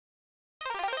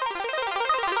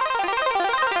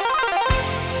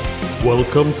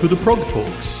Welcome to the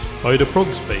Progtalks by the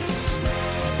Progspace.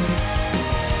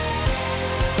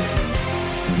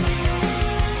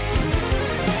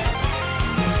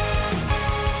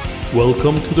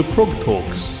 Welcome to the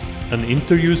Progtalks, an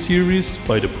interview series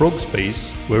by the Progspace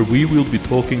where we will be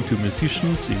talking to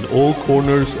musicians in all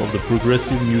corners of the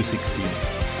progressive music scene.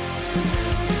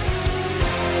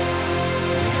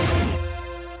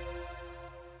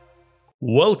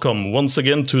 Welcome once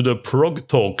again to the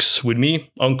Progtalks with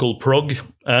me, Uncle Prog,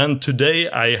 and today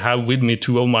I have with me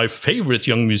two of my favorite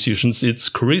young musicians. It's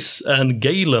Chris and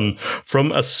Galen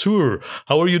from Azure.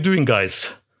 How are you doing,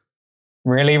 guys?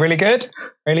 Really good.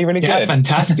 Really good. Yeah,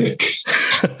 fantastic.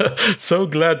 So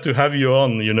glad to have you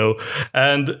on,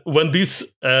 And when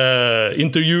this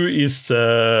interview is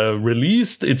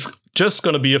released, it's just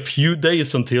going to be a few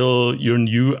days until your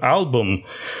new album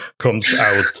comes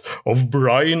out of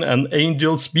Brine and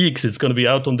Beaks. It's going to be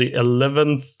out on the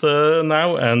 11th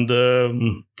now. And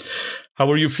how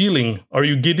are you feeling? Are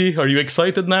you giddy? Are you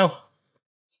excited now?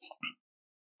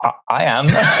 I am.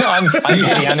 I'm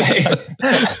giddy.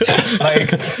 Like,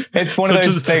 it's one of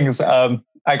those things.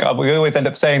 We always end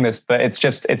up saying this, but it's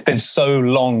been so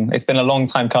long. It's been a long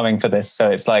time coming for this. So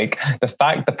it's like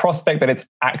the prospect that it's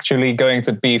actually going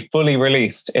to be fully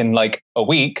released in like a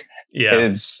week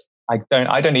is, I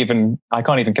can't even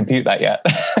compute that yet.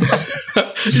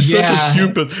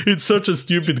 It's such a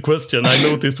stupid question. I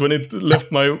noticed when it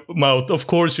left my mouth. Of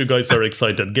course you guys are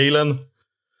excited. Galen?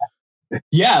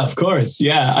 Yeah, of course.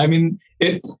 Yeah. I mean,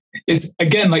 it's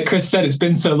again, like Chris said, it's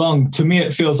been so long. To me,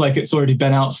 it feels like it's already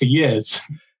been out for years.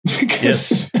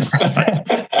 Yes.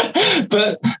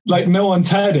 But like no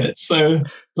one's heard it. So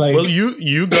like, well,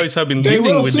 you guys have been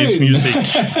living with this music,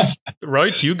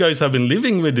 right? You guys have been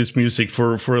living with this music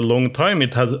for a long time.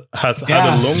 It has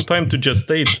had a long time to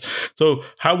gestate. So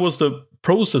how was the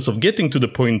process of getting to the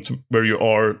point where you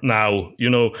are now,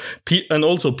 and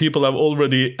also people have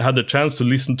already had a chance to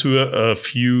listen to a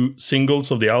few singles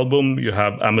of the album. You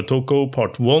have Ametoko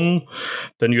Part 1,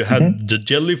 then you had The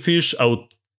Jellyfish,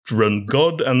 Outrun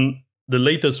God, and the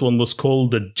latest one was called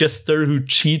The Jester Who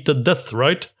Cheated Death,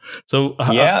 right? So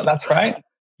yeah, that's right.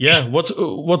 Yeah,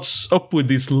 what's up with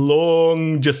this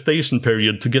long gestation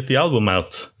period to get the album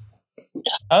out?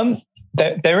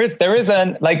 There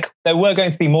were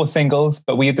going to be more singles,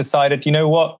 but we decided, you know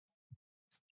what?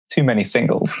 Too many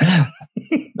singles.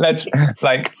 Let's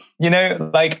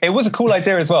it was a cool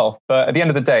idea as well. But at the end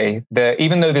of the day,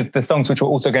 even though the songs which were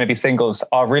also going to be singles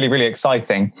are really, really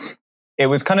exciting, it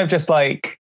was kind of just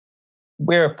like,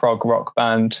 we're a prog rock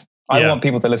band. I want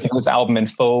people to listen to this album in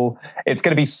full. It's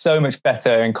going to be so much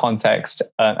better in context.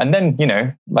 And then,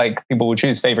 people will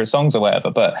choose favorite songs or whatever,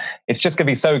 but it's just going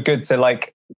to be so good to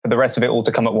for the rest of it all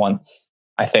to come at once,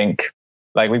 I think.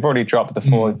 Like we've already dropped the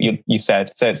four you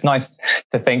said. So it's nice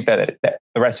to think that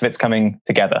the rest of it's coming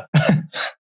together.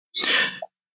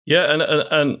 Yeah,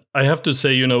 and I have to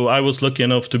say, I was lucky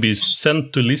enough to be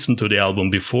sent to listen to the album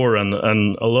before, and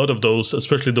a lot of those,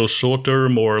 especially those shorter,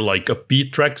 more like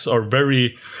upbeat tracks, are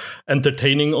very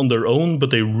entertaining on their own, but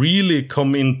they really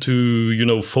come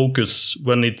into, focus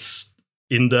when it's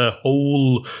in the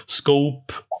whole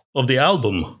scope of the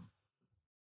album.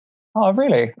 Oh,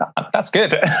 really? That's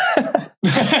good.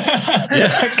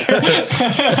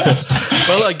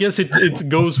 Well, I guess it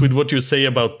goes with what you say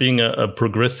about being a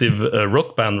progressive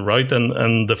rock band, right?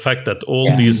 And the fact that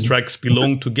all these tracks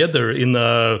belong together in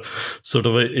a sort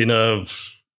of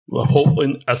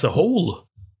as a whole.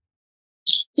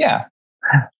 Yeah,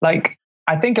 like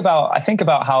I think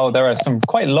about how there are some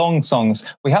quite long songs.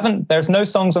 There's no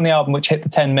songs on the album which hit the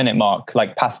 10-minute mark,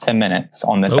 like past 10 minutes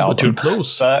on this album. But you're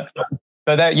close.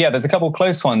 But there's a couple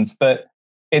close ones, but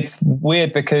it's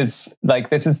weird because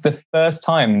this is the first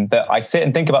time that I sit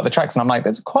and think about the tracks and I'm like,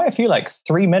 there's quite a few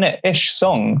 3-minute-ish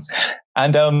songs.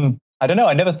 And I don't know,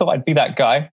 I never thought I'd be that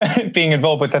guy being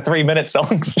involved with the 3-minute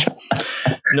songs.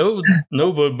 No,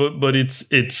 but it's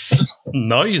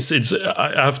nice.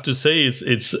 I have to say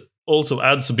it's also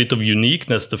adds a bit of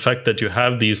uniqueness, the fact that you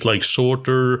have these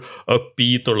shorter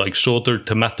upbeat or shorter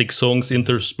thematic songs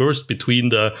interspersed between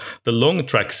the long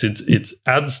tracks. It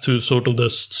adds to sort of the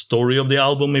story of the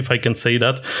album, if I can say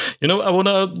that. I want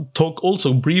to talk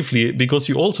also briefly, because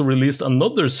you also released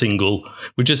another single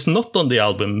which is not on the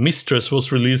album. Mistress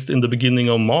was released in the beginning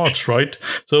of March, right?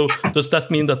 So does that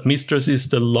mean that Mistress is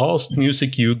the last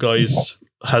music you guys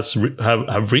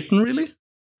have written, really?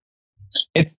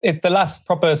 It's the last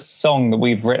proper song that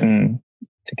we've written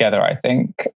together, I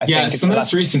think. It's the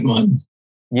most recent one.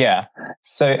 Yeah.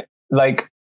 So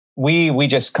we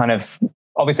just kind of,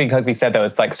 obviously because we said there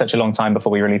was such a long time before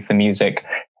we released the music,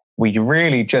 we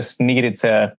really just needed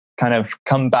to kind of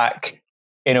come back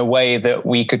in a way that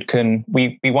we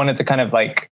wanted to kind of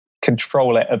like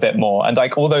control it a bit more. And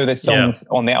like, although the songs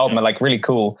on the album are like really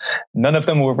cool, none of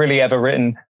them were really ever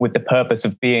written with the purpose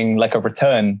of being like a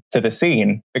return to the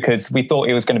scene, because we thought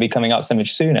it was going to be coming out so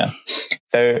much sooner.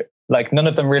 So like none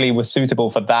of them really were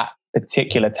suitable for that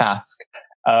particular task.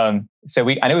 And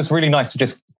it was really nice to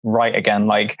just write again,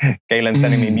 like Galen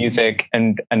sending me music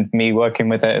and me working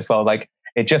with it as well. Like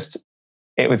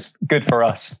it was good for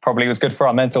us. Probably it was good for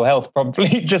our mental health,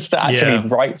 probably just to actually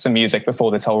write some music before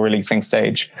this whole releasing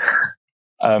stage.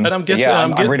 And I'm guessing,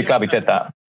 I'm really glad we did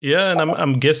that. Yeah, and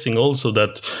I'm guessing also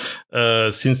that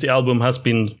since the album has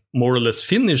been more or less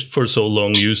finished for so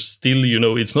long, you still,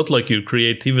 it's not like your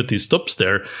creativity stops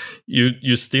there.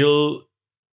 You still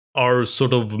are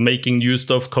sort of making new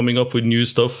stuff, coming up with new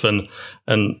stuff, and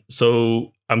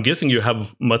so I'm guessing you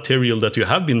have material that you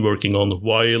have been working on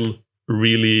while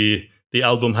really the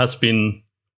album has been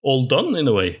all done in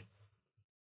a way.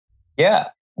 Yeah,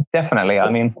 definitely. I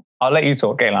mean, I'll let you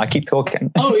talk, Galen. I keep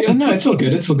talking. Oh, yeah, no, it's all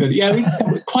good. It's all good. Yeah,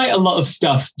 quite a lot of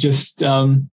stuff. Just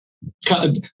kind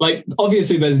of like,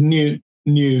 obviously, there's new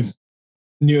Azure.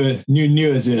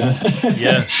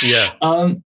 Yeah.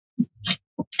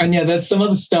 And yeah, there's some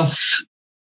other stuff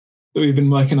that we've been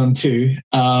working on too.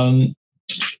 We'll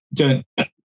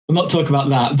not talk about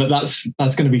that, but that's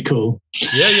going to be cool.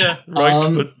 Yeah,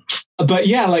 right. But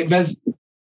yeah, like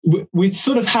we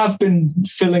sort of have been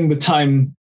filling the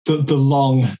time, the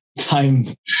long time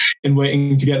in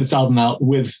waiting to get this album out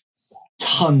with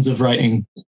tons of writing.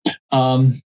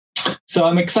 So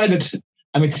I'm excited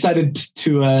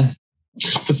to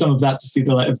for some of that to see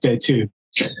the light of day too.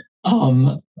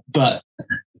 But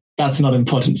that's not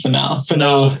important for now.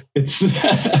 Now, it's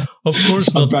of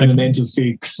course not. Brine and Angel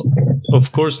Beaks.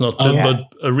 Of course not.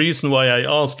 But a reason why I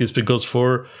ask is because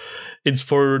it's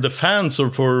for the fans or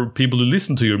for people who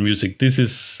listen to your music. This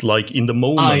is like in the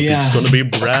moment. It's going to be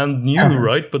brand new,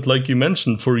 right? But like you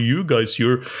mentioned, for you guys,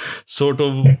 you're sort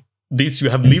of you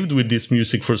have lived with this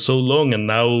music for so long, and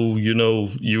now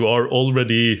you are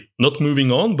already not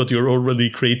moving on, but you're already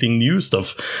creating new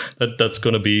stuff. That's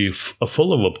going to be a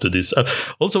follow-up to this.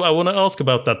 Also, I want to ask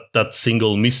about that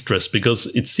single Mistress, because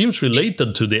it seems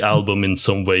related to the album in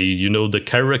some way. The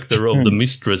character of the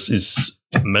Mistress is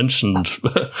mentioned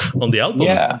on the album.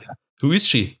 Yeah. Who is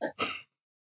she?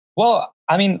 Well,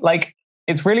 I mean, like,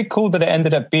 it's really cool that it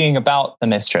ended up being about the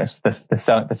Mistress,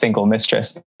 the single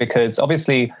Mistress, because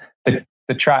obviously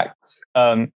the tracks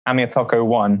Amiatoko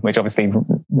 1, which obviously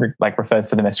refers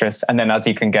to the Mistress, and then, as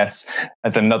you can guess,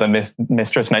 there's another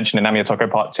Mistress mentioned in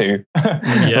Amiatoko Part 2.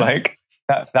 Like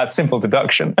that simple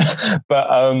deduction.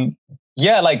 But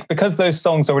like, because those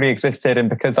songs already existed, and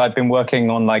because I've been working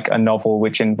on like a novel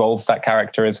which involves that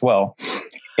character as well,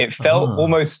 it felt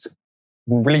almost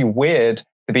really weird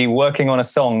to be working on a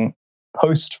song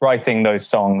post writing those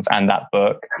songs and that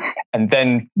book, and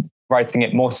then writing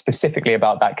it more specifically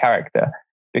about that character.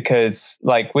 Because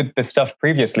like with the stuff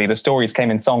previously, the stories came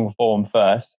in song form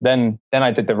first, then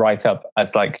I did the write up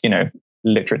as like,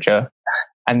 literature.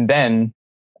 And then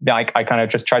I kind of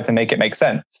just tried to make it make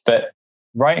sense. But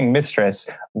writing Mistress,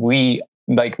 me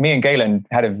and Galen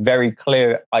had a very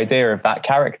clear idea of that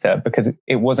character, because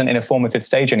it wasn't in a formative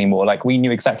stage anymore. Like, we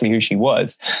knew exactly who she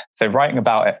was. So writing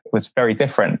about it was very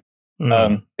different.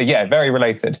 But yeah, very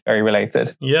related.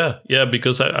 Yeah,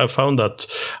 because I found that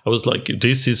I was like,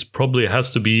 this is probably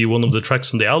has to be one of the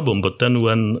tracks on the album. But then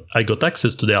when I got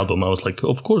access to the album, I was like,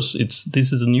 of course,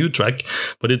 this is a new track,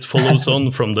 but it follows on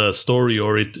from the story,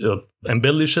 or it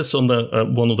embellishes on the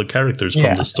one of the characters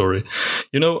from the story.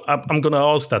 I'm going to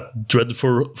ask that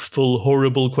dreadful,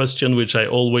 horrible question, which I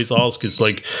always ask. It's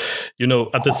like,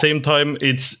 at the same time,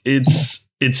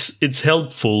 it's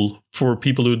helpful for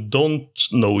people who don't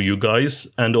know you guys,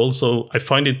 and also I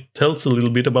find it tells a little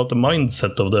bit about the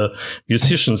mindset of the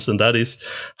musicians, and that is,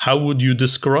 how would you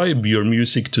describe your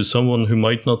music to someone who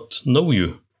might not know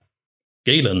you?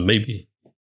 Galen, maybe.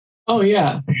 Oh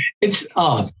yeah, it's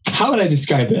how would I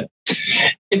describe it?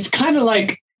 It's kind of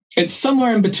like, it's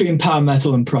somewhere in between power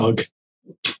metal and prog.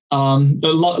 A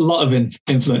lot of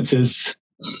influences,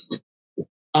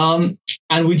 and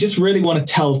we just really want to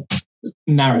tell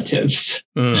narratives,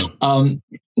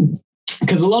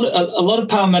 because a lot of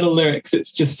power metal lyrics,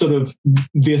 it's just sort of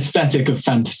the aesthetic of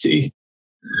fantasy.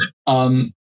 Not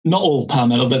all power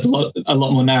metal, there's a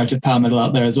lot more narrative power metal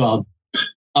out there as well,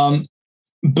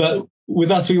 but with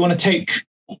us, we want to take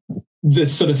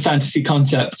this sort of fantasy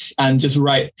concepts and just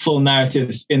write full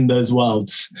narratives in those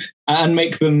worlds and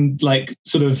make them like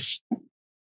sort of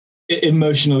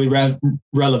emotionally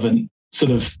relevant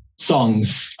sort of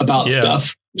songs about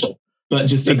stuff, but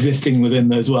just existing within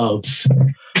those worlds.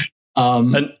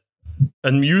 And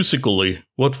And musically,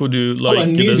 what would you like?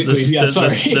 And musically, the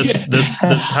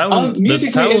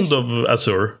sound of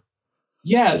Azure.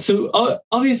 Yeah, so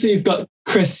obviously you've got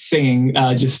Chris singing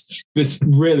just this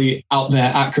really out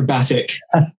there acrobatic.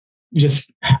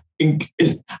 Just, I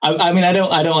mean, I don't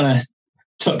want to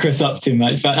talk Chris up too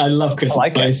much, but I love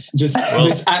Chris's voice. Just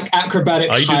this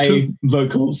acrobatic high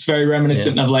vocals, very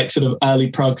reminiscent of like sort of early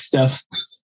prog stuff.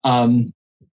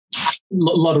 A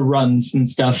lot of runs and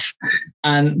stuff,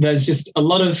 and there's just a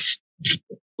lot of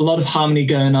harmony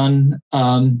going on,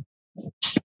 a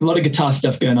lot of guitar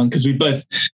stuff going on, because we both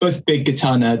big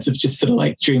guitar nerds of just sort of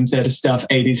like Dream Theater stuff,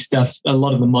 80s stuff, a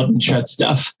lot of the modern shred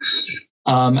stuff,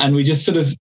 and we just sort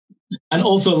of, and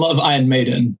also a lot of Iron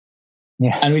Maiden,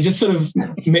 and we just sort of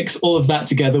mix all of that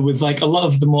together with like a lot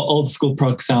of the more old school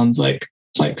prog sounds, like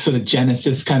sort of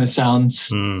Genesis kind of sounds,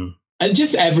 and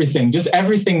just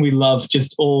everything we love,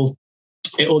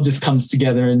 it all just comes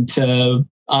together into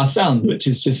our sound, which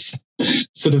is just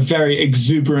sort of very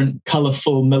exuberant,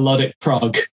 colorful, melodic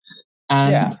prog.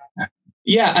 And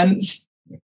and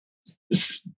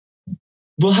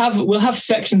we'll have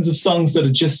sections of songs that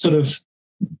are just sort of,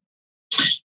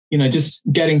 just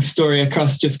getting story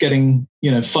across, just getting,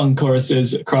 fun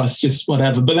choruses across, just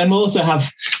whatever. But then we'll also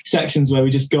have sections where we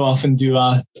just go off and do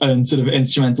our own sort of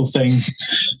instrumental thing.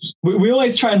 We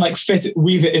always try and like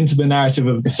weave it into the narrative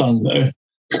of the song, though.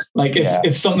 Like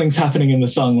if something's happening in the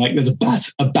song, like there's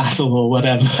a battle or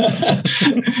whatever,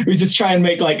 we just try and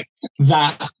make like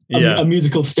that a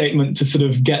musical statement to sort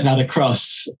of get that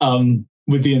across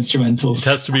with the instrumentals. It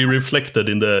has to be reflected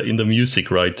in the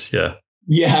music, right?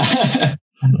 Yeah,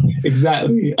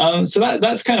 exactly. So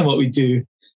that's kind of what we do,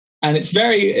 and it's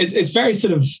very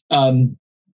sort of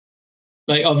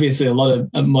like obviously a lot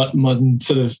of modern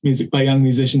sort of music by young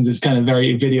musicians is kind of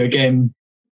very video game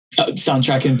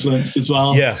soundtrack influenced as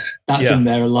well. That's in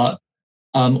there a lot.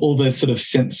 All those sort of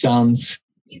synth sounds,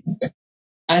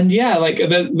 and like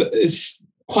it's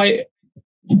quite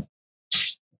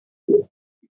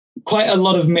a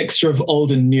lot of mixture of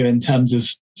old and new in terms of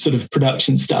sort of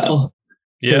production style.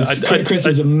 Chris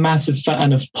is a massive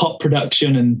fan of pop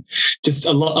production and just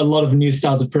a lot of new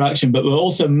styles of production, but we're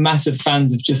also massive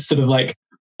fans of just sort of like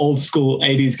old school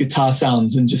 80s guitar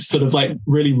sounds and just sort of like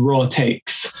really raw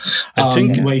takes. I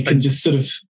think where you can just sort of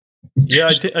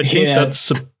I think that's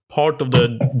a part of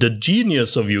the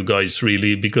genius of you guys,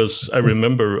 really, because I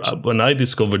remember when I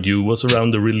discovered you was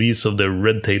around the release of the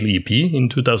Red Tail EP in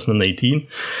 2018,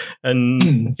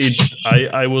 and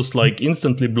I was like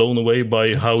instantly blown away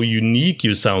by how unique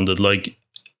you sounded. Like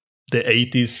the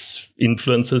 80s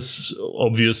influences,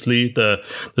 obviously, the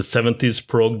 70s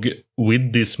prog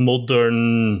with this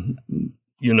modern,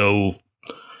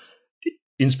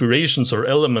 inspirations or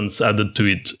elements added to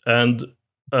it. And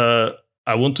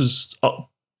I want to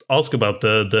ask about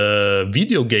the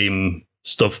video game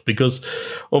stuff, because,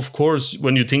 of course,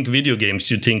 when you think video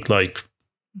games, you think like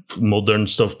modern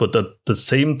stuff, but at the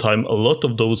same time, a lot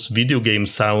of those video game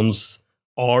sounds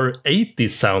are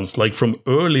 80s sounds, like from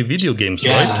early video games,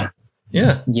 right?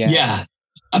 Yeah,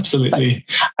 absolutely.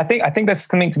 I think there's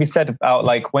something to be said about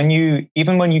like when you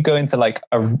go into like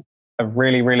a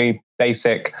really, really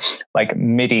basic like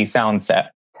MIDI sound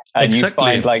set, and you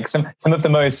find like some of the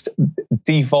most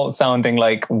default sounding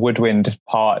like woodwind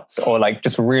parts, or like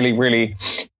just really, really,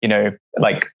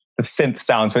 like the synth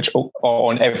sounds which are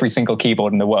on every single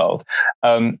keyboard in the world,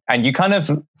 and you kind of,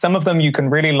 some of them you can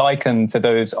really liken to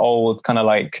those old kind of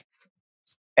like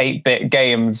 8-bit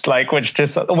games, like, which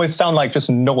just almost sound like just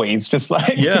noise, just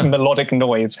like melodic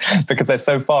noise, because they're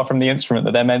so far from the instrument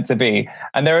that they're meant to be.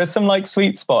 And there are some like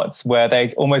sweet spots where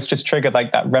they almost just trigger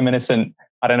like that reminiscent,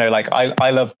 I don't know, like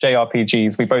I love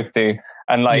JRPGs, we both do.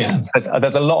 And like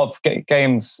there's a lot of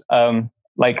games,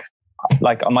 like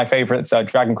my favorites are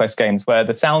Dragon Quest games, where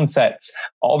the sound sets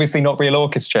are obviously not real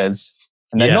orchestras,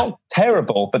 and they're not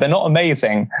terrible, but they're not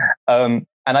amazing. And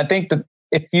I think that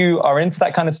if you are into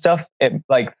that kind of stuff, it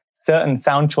like certain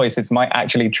sound choices might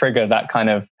actually trigger that kind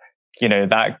of,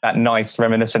 that nice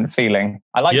reminiscent feeling.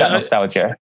 I like that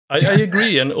nostalgia. I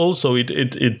agree. And also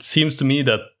it seems to me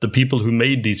that the people who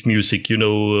made this music,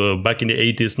 back in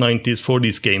the 80s, 90s,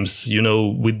 40s games,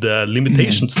 with the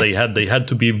limitations they had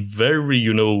to be very,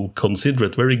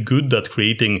 considerate, very good at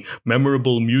creating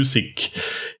memorable music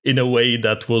in a way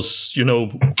that was,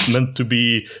 meant to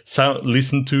be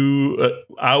listened to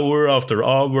hour after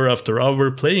hour after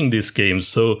hour playing these games.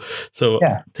 So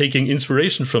taking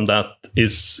inspiration from that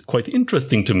is quite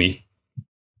interesting to me.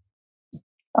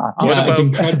 It's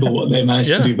incredible what they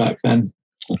managed to do back then.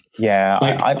 Yeah,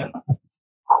 like,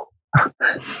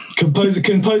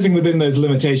 composing within those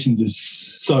limitations is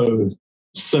so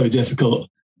difficult.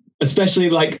 especially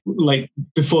like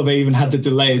before they even had the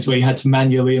delays where you had to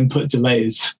manually input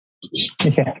delays.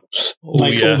 Yeah. All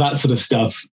that sort of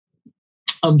stuff.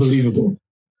 Unbelievable.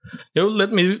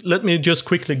 Let me just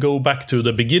quickly go back to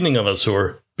the beginning of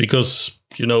Azure, because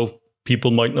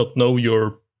people might not know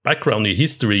your background, your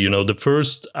history. The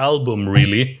first album,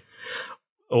 really,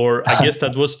 or I guess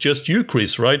that was just you,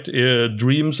 Chris, right?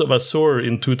 Dreams of Azure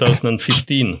in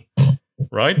 2015,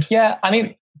 right? Yeah, I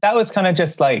mean, that was kind of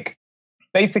just like,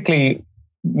 basically,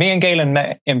 me and Galen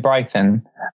met in Brighton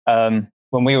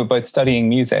when we were both studying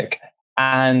music,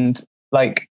 and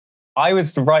like, I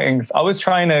was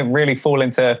trying to really fall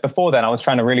into, before then, I was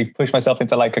trying to really push myself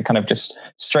into like a kind of just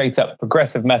straight up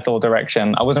progressive metal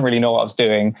direction. I wasn't really know what I was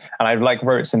doing. And I like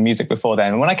wrote some music before then.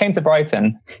 And when I came to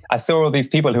Brighton, I saw all these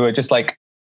people who were just like,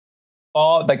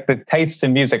 like the taste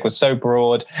in music was so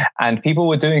broad, and people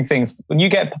were doing things. When you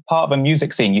get part of a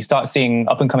music scene, you start seeing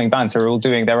up and coming bands who are all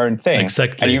doing their own thing.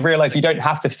 Exactly. And you realize you don't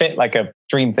have to fit like a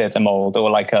Dream Theater mold, or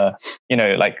like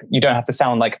like you don't have to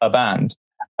sound like a band.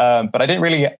 But I didn't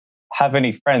really have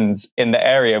any friends in the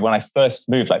area when I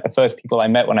first moved, like the first people I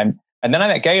met and then I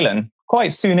met Galen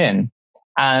quite soon in,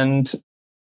 and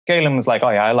Galen was like, oh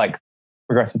yeah, I like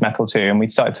progressive metal too. And we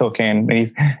started talking,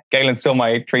 and Galen's still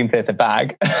my Dream Theater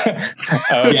bag.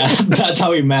 Yeah, that's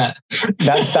how we met.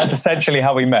 That's essentially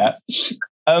how we met.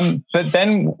 But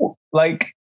then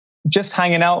like just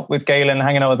hanging out with Galen,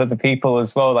 hanging out with other people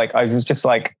as well. Like I was just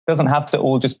like, doesn't have to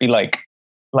all just be like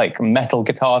metal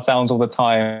guitar sounds all the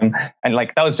time. And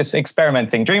like, that was just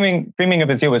experimenting. Dreaming of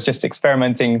Azure was just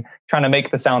experimenting, trying to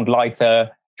make the sound lighter,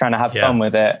 trying to have fun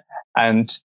with it.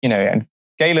 And, and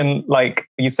Galen, like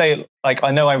you say, like,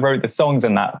 I know I wrote the songs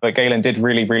in that, but Galen did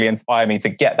really, really inspire me to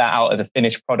get that out as a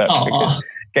finished product. Aww. Because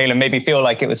Galen made me feel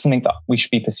like it was something that we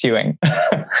should be pursuing.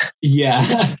 Yeah.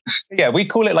 So yeah, we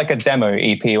call it like a demo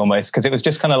EP almost, because it was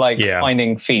just kind of like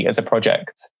finding feet as a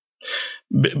project.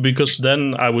 Because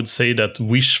then I would say that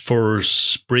Wish for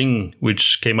Spring,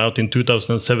 which came out in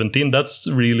 2017, that's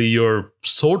really your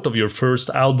first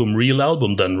album, real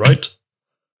album then, right?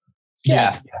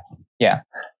 Yeah.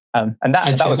 And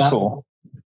that was cool.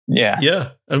 Yeah.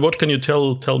 Yeah. And what can you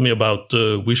tell me about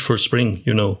Wish for Spring,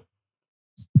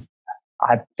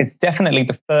 It's definitely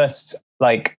the first,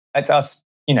 like, it's us,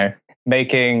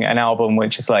 making an album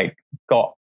which is like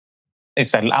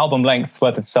it's an album length's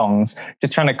worth of songs,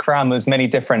 just trying to cram as many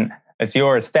different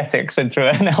Azure aesthetics into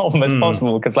an album as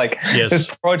possible. Because this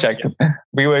project,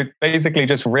 we were basically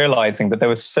just realizing that there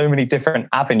were so many different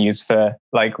avenues for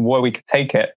like where we could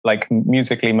take it, like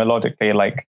musically, melodically,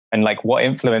 like, and like what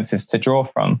influences to draw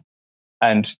from.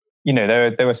 And,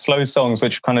 there were slow songs,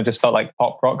 which kind of just felt like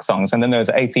pop rock songs. And then there was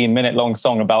an 18-minute long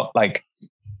song about like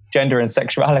gender and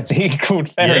sexuality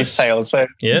called Fairy Tale. So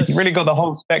you really got the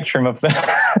whole spectrum of the...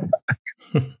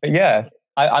 But yeah,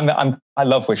 I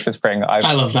love Wish for Spring.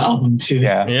 I love that album too.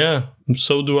 Yeah,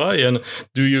 so do I. And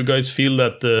do you guys feel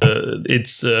that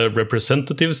it's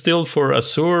representative still for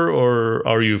Azure, or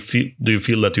do you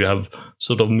feel that you have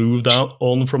sort of moved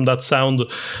on from that sound?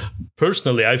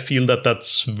 Personally, I feel that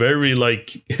that's very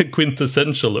like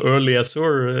quintessential early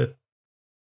Azure.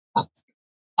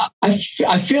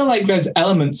 I feel like there's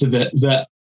elements of it that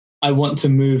I want to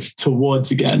move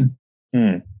towards again.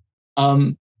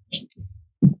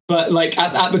 But like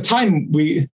at the time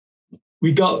we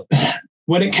got,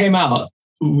 when it came out,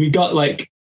 we got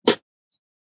like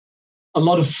a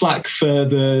lot of flack for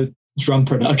the drum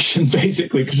production,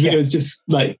 basically, because it was just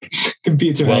like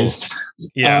computerized.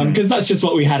 Because that's just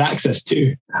what we had access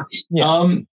to.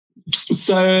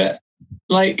 So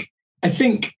like, I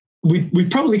think we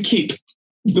probably keep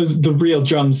the real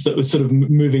drums that we're sort of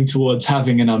moving towards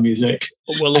having in our music.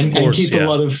 Well, of course, and keep a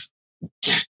lot of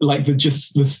like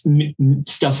the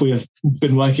stuff we have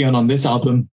been working on this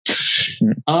album.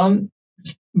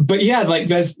 But yeah, like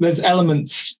there's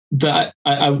elements that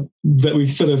that we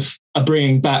sort of are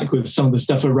bringing back with some of the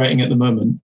stuff we're writing at the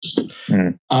moment.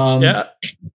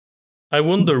 I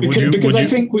wonder, I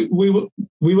think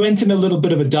we went in a little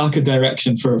bit of a darker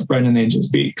direction for Brine and Angel's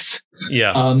Beaks.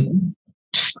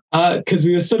 Because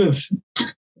we were sort of,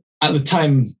 at the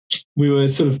time, we were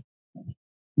sort of,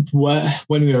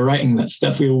 when we were writing that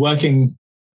stuff, we were doing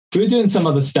some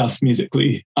other stuff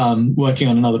musically, working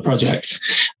on another project.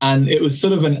 And it was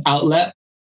sort of an outlet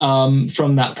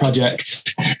from that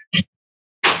project.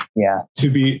 To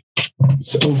be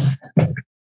so...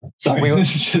 Sorry, we were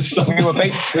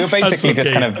basically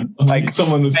just kind of like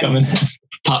someone was coming,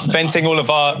 venting all of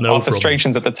our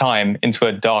frustrations at the time into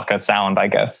a darker sound, I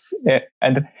guess.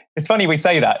 And it's funny we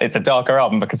say that it's a darker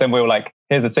album, because then we were like,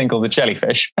 here's a single, The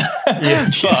Jellyfish.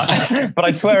 But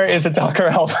I swear it is a darker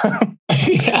album.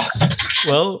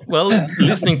 Well,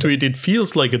 listening to it, it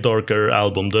feels like a darker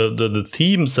album. The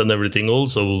themes and everything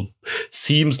also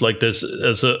seems like there's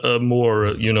as a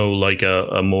more, like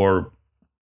a more,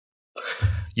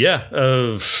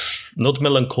 not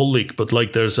melancholic, but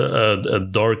like there's a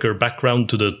darker background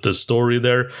to the story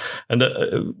there. And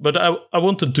but I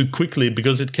wanted to quickly,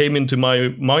 because it came into my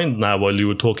mind now while you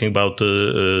were talking about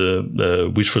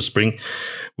Wish for Spring,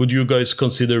 would you guys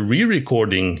consider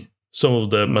re-recording some of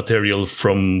the material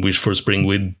from Wish for Spring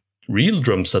with real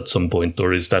drums at some point,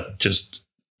 or is that just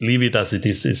leave it as it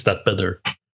is? Is that better?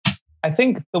 I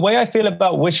think the way I feel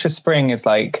about Wish for Spring is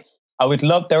like,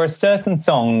 there are certain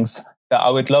songs that I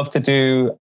would love to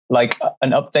do like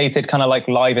an updated kind of like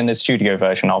live in the studio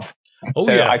version of. Oh,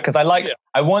 so yeah. Because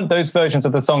I want those versions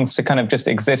of the songs to kind of just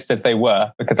exist as they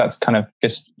were, because that's kind of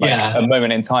just like a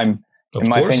moment in time, in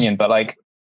my opinion. But like,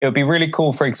 it would be really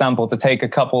cool, for example, to take a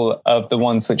couple of the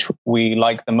ones which we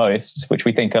like the most, which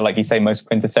we think are, like you say, most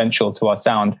quintessential to our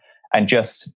sound, and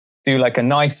just do like a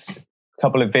nice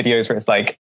couple of videos where it's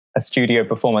like a studio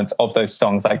performance of those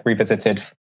songs, like revisited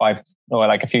 5 or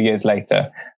like a few years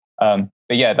later.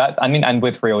 But yeah, and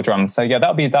with real drums. So yeah,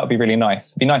 that would be really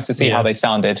nice. It'd be nice to see how they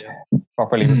sounded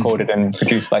properly recorded and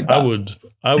produced like that.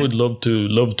 I would love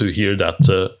to hear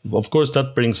that. Of course,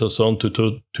 that brings us on to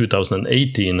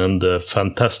 2018 and the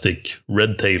fantastic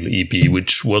Red Tail EP,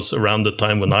 which was around the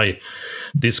time when I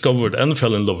discovered and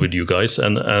fell in love with you guys.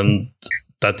 And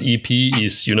that EP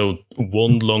is,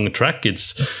 one long track.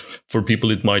 It's, for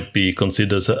people, it might be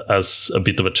considered as a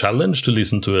bit of a challenge to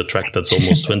listen to a track that's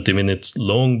almost 20 minutes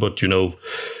long. But,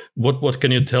 what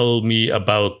can you tell me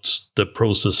about the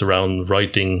process around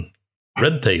writing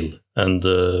Red Tail and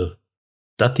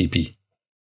that EP?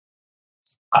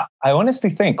 I honestly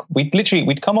think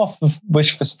we'd come off of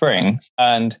Wish for Spring,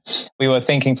 and we were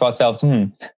thinking to ourselves,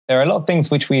 there are a lot of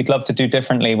things which we'd love to do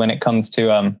differently when it comes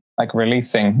to like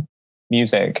releasing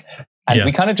music. And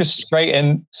we kind of just straight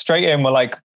in we're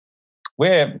like,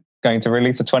 we're going to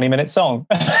release a 20-minute song.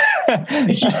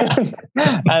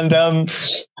 and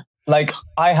like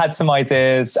I had some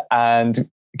ideas, and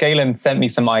Galen sent me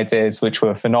some ideas which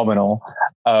were phenomenal.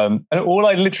 And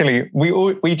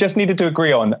we just needed to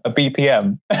agree on a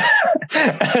BPM.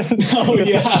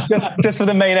 Just for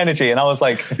the main energy. And I was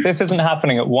like, if this isn't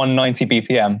happening at 190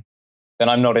 BPM, then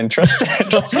I'm not interested.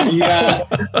 Yeah.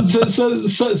 So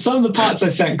some of the parts I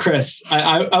sent Chris,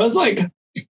 I was like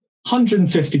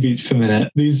 150 beats per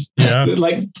minute. These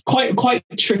like quite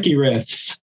tricky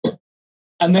riffs.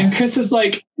 And then Chris is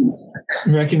like,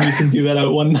 I reckon you can do that at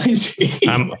 190.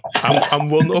 I'm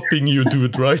one-upping you,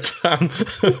 dude, right? I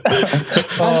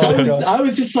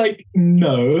was just like,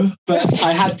 no, but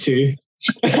I had to.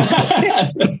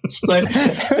 so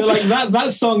like that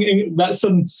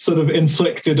song sort of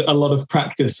inflicted a lot of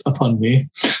practice upon me.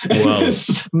 Wow.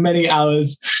 Many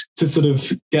hours to sort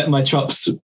of get my chops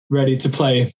ready to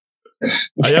play.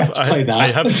 I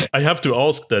have to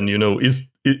ask then, is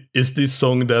this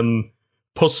song then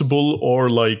possible, or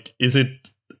like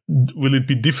will it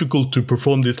be difficult to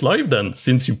perform this live then,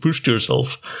 since you pushed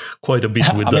yourself quite a bit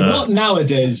with that? Not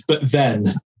nowadays, but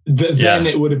then. Then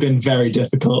it would have been very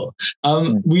difficult.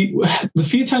 The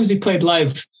few times we played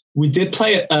live, we did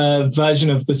play a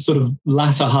version of the sort of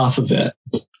latter half of it,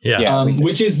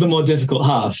 which is the more difficult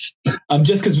half.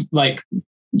 Just because, like,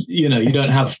 you don't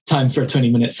have time for a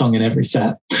 20-minute song in every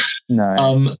set.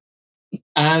 No.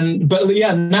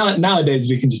 Nowadays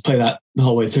we can just play that the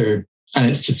whole way through, and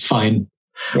it's just fine.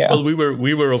 Yeah. Well,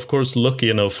 we were of course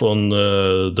lucky enough on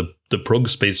the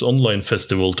Progspace online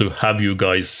festival to have you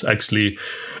guys actually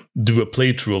do a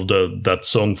playthrough of that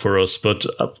song for us. But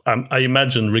I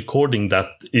imagine recording that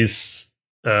is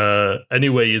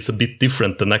is a bit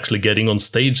different than actually getting on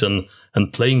stage and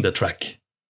playing the track.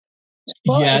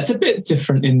 Yeah, it's a bit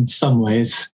different in some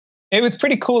ways. It was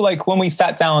pretty cool, like when we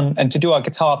sat down and to do our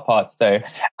guitar parts though.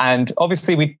 And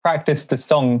obviously we practiced the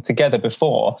song together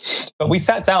before, but we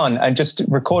sat down and just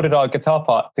recorded our guitar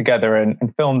part together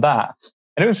and filmed that.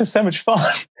 And it was just so much fun.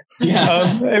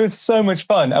 Yeah. It was so much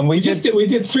fun. And we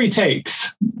did 3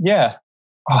 takes. Yeah.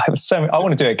 Oh, it was I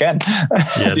want to do it again.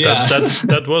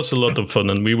 That was a lot of fun,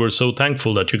 and we were so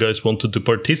thankful that you guys wanted to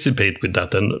participate with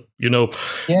that. And the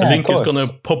link is going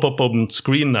to pop up on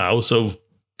screen now, so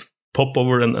pop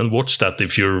over and watch that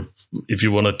if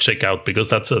you want to check out, because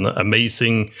that's an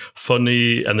amazing,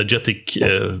 funny, energetic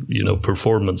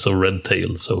performance of Red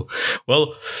Tail. So,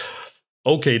 well,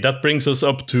 okay, that brings us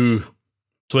up to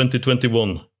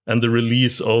 2021 and the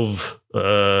release of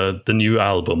the new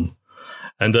album.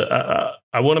 And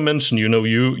I want to mention,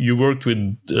 you worked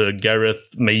with Gareth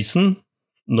Mason,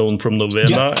 known from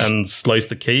Novena, and Slice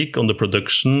the Cake on the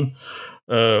production.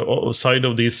 side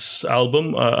of this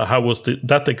album. How was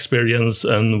that experience,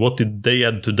 and what did they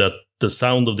add to the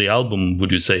sound of the album,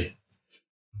 would you say?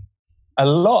 A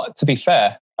lot, to be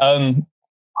fair.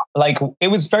 Like, it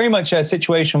was very much a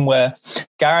situation where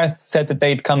Gareth said that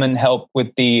they'd come and help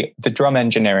with the drum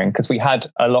engineering, because we had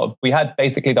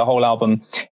basically the whole album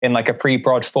in like a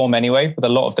pre-prod form anyway, with a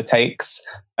lot of the takes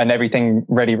and everything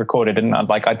ready recorded. And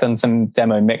like, I'd done some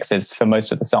demo mixes for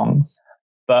most of the songs,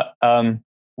 but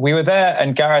we were there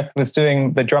and Gareth was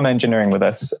doing the drum engineering with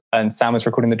us and Sam was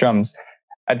recording the drums.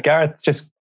 And Gareth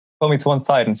just pulled me to one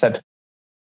side and said,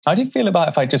 "How do you feel about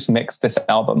if I just mix this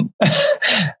album?"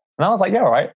 And I was like, "Yeah,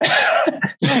 all right."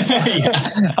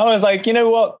 Yeah. I was like, you know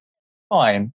what?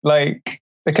 Fine. Like,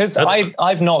 because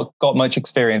I've not got much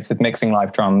experience with mixing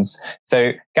live drums.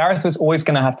 So Gareth was always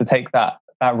going to have to take that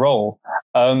role.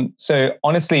 So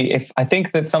honestly, I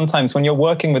think that sometimes when you're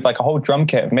working with like a whole drum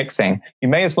kit of mixing, you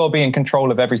may as well be in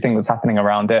control of everything that's happening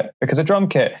around it, because a drum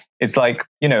kit is like,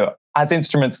 you know, as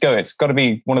instruments go, it's got to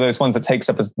be one of those ones that takes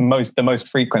up the most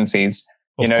frequencies.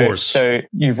 You know, of course. So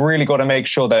you've really got to make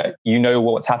sure that you know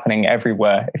what's happening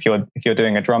everywhere if you're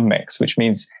doing a drum mix, which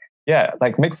means, yeah,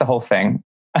 like mix the whole thing.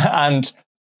 And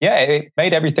yeah, it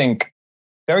made everything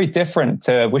very different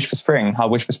to Wish for Spring, how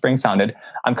Wish for Spring sounded.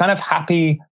 I'm kind of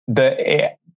happy that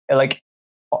it, like,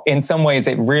 in some ways,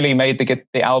 it really made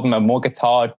the album a more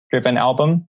guitar-driven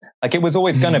album. Like it was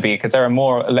always going to be, because there are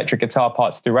more electric guitar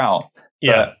parts throughout.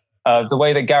 Yeah. But the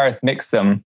way that Gareth mixed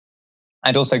them,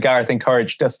 and also Gareth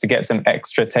encouraged us to get some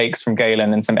extra takes from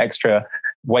Galen and some extra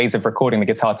ways of recording the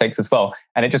guitar takes as well.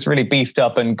 And it just really beefed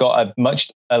up and got a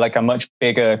much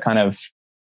bigger kind of,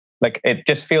 like, it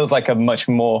just feels like a much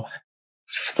more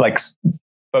like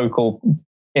vocal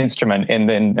instrument in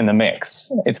the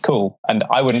mix. It's cool. And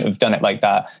I wouldn't have done it like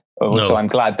that. Also, no. I'm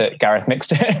glad that Gareth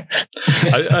mixed it.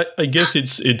 I guess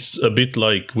it's a bit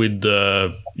like with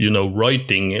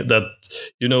writing, that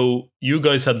you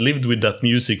guys had lived with that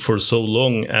music for so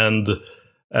long, and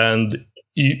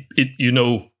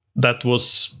that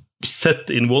was set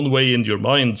in one way in your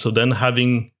mind. So then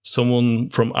having someone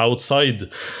from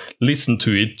outside listen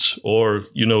to it, or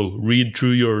read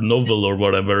through your novel or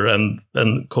whatever, and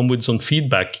come with some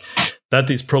feedback, that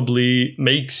is probably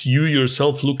makes you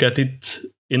yourself look at it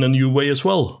in a new way as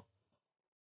well.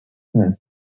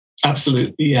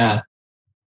 Absolutely, yeah.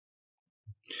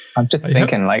 I'm just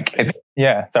thinking, like, it's,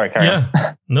 yeah, sorry, carry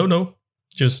on. No.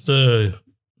 Just go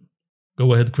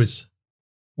ahead, Chris.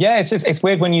 Yeah, it's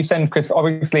weird when you send Chris,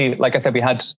 obviously, like I said, we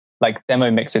had like demo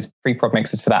mixes, pre-prod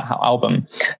mixes for that album.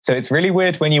 So it's really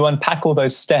weird when you unpack all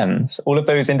those stems, all of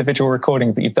those individual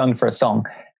recordings that you've done for a song,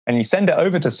 and you send it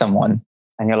over to someone,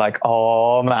 and you're like,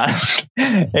 oh man,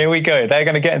 here we go. They're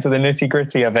going to get into the nitty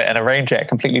gritty of it and arrange it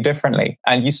completely differently.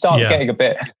 And you start getting a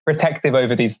bit protective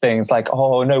over these things, like,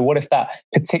 oh no, what if that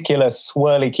particular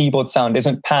swirly keyboard sound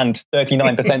isn't panned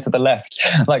 39% to the left?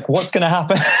 Like, what's going to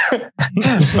happen?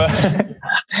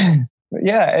 But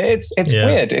yeah, it's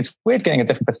weird. It's weird getting a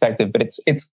different perspective, but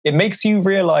it makes you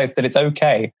realize that it's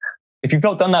okay. If you've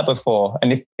not done that before,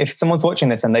 and if someone's watching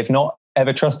this and they've not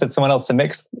ever trusted someone else to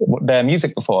mix their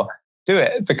music before, do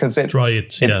it, because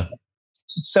it's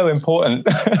so important.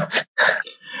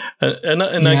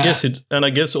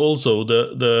 I guess also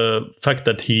the fact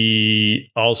that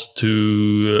he asked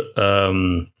to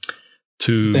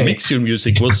mix your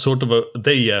music was sort of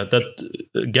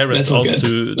that Gareth asked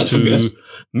to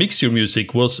mix your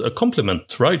music was a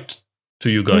compliment, right,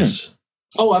 to you guys?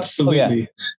 Oh, absolutely. Oh,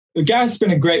 yeah. Gareth's been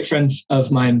a great friend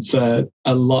of mine for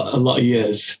a lot of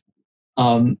years,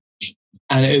 and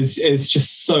it's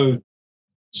just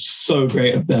so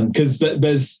great of them, because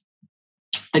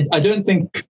I don't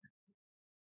think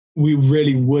we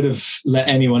really would have let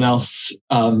anyone else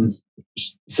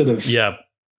sort of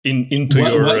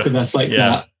work with us like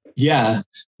that. Yeah,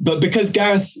 but because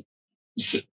Gareth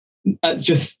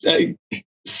just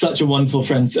such a wonderful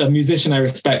friend, a musician I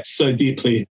respect so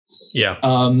deeply. Yeah.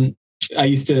 I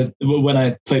used to, when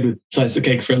I played with Slice the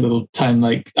Cake for a little time,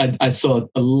 like I saw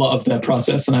a lot of their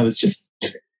process, and I was just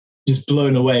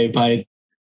blown away by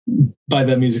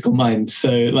their musical mind. So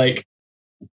like,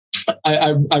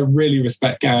 I really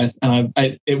respect Gareth, and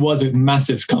it was a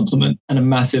massive compliment and a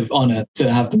massive honor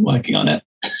to have them working on it.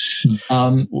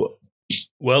 So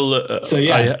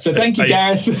thank you,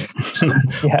 Gareth.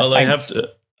 Well, I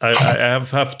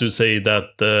have to say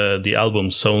that the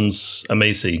album sounds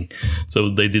amazing. So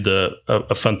they did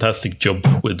a fantastic job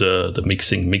with the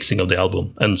mixing of the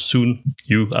album, and soon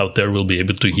you out there will be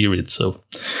able to hear it. So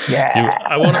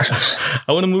I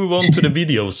want to move on to the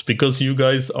videos, because you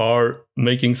guys are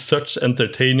making such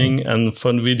entertaining and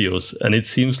fun videos, and it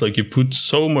seems like you put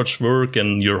so much work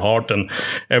and your heart and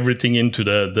everything into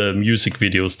the music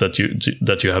videos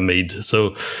that you have made.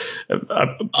 So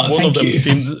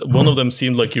one of them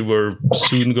seemed like you were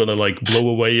soon gonna like blow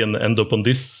away and end up on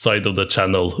this side of the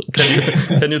channel.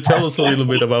 Can you tell us a little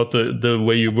bit about the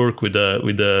way you work with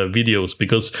the videos,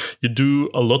 because you do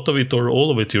a lot of it or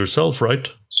all of it yourself, right?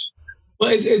 Well,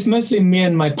 it's mostly me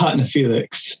and my partner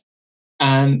Felix,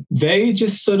 and they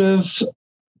just sort of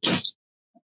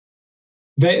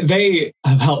they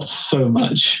have helped so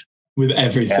much with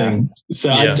everything. Yeah.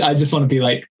 So I just want to be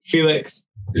like, Felix,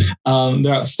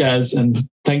 they're upstairs, and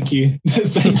thank you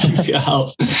for your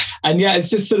help. And yeah, it's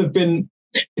just sort of been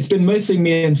mostly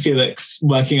me and Felix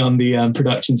working on the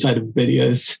production side of the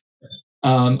videos.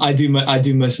 I do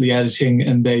most of the editing,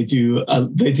 and they do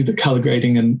the color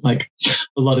grading and like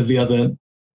a lot of the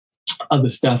other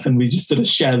stuff, and we just sort of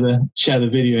share the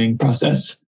videoing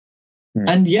process.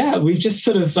 And yeah, we've just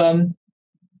sort of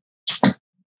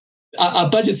our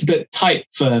budget's a bit tight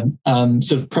for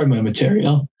sort of promo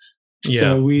material,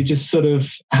 so we just sort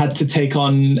of had to take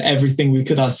on everything we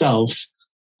could ourselves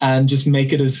and just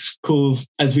make it as cool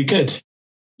as we could,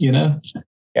 you know.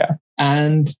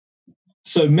 And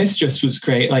so Mistress was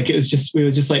great. Like we were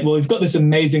just like, well, we've got this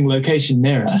amazing location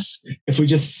near us. If we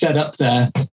just set up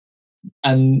there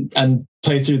and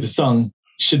play through the song,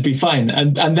 should be fine.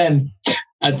 And then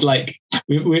I'd like,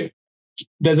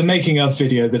 there's a making of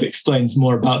video that explains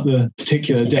more about the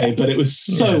particular day, but it was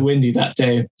so windy that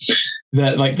day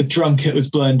that like the drum kit was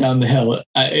blowing down the hill.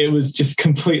 It was just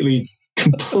completely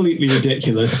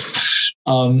ridiculous.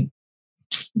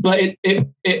 But it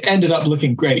ended up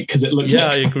looking great because it looked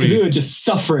like, because we were just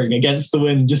suffering against the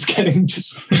wind, just getting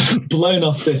blown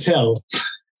off this hill.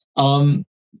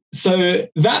 So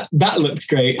that looked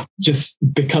great just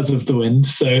because of the wind.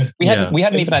 So we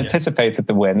hadn't even anticipated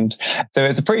the wind. So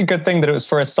it's a pretty good thing that it was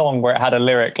for a song where it had a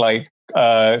lyric like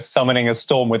summoning a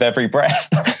storm with every breath.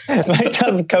 Like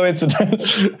that's a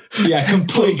coincidence. Yeah,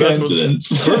 complete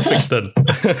coincidence. Perfect then.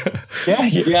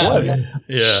 It was.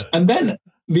 Yeah. And then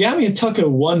the Amiatoko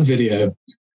 1 video,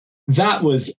 that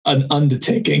was an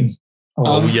undertaking.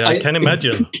 I can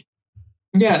imagine.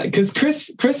 Yeah, because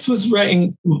Chris was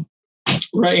writing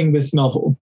this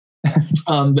novel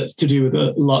that's to do with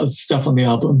a lot of stuff on the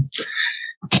album.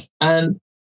 And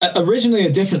originally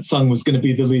a different song was going to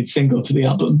be the lead single to the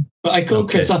album. But I called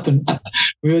Chris up and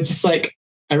we were just like,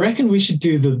 I reckon we should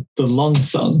do the long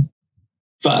song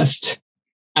first.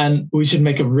 And we should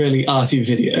make a really arty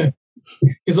video.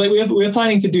 Because like we were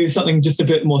planning to do something just a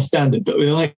bit more standard, but we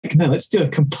were like, no, let's do a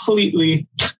completely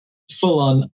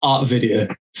full-on art video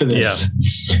for this.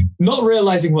 Yeah. Not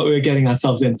realizing what we were getting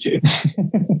ourselves into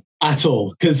at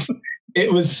all, because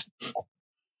it was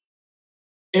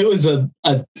a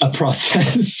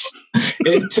process.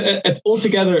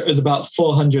 Altogether, it was about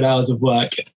 400 hours of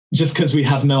work, just because we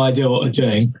have no idea what we're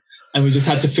doing, and we just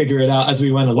had to figure it out as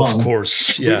we went along. Of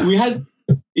course, yeah. We had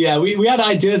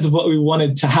ideas of what we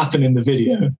wanted to happen in the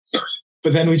video,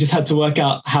 but then we just had to work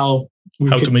out how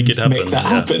to make it happen. Make that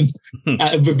happen,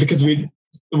 because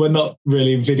we're not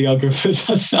really videographers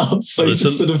ourselves, so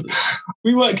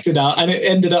we worked it out, and it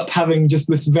ended up having just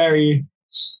this very,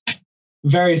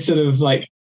 very sort of like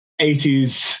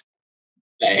 80s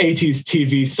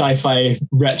TV sci-fi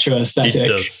retro aesthetic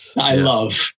that I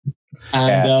love,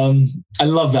 and I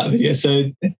love that video.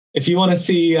 So if you want to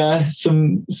see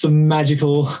some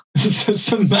magical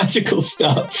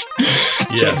stuff,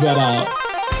 check that out.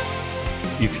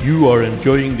 If you are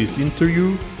enjoying this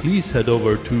interview, please head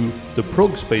over to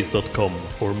theprogspace.com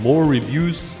for more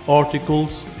reviews,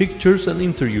 articles, pictures and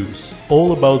interviews,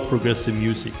 all about progressive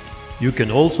music. You can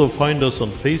also find us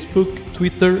on Facebook,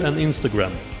 Twitter and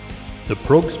Instagram.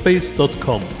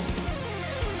 theprogspace.com.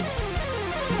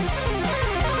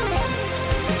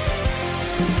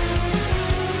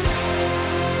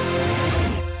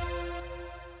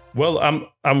 Well,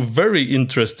 I'm very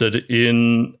interested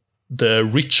in the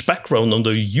rich background on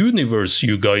the universe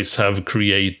you guys have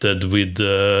created with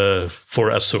for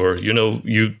Azure. You know,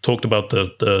 you talked about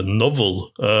the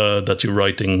novel that you're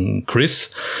writing,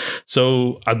 Chris.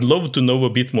 So I'd love to know a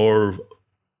bit more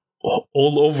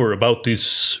all over about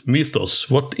this mythos.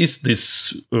 What is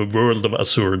this world of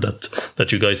Azure that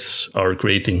you guys are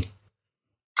creating?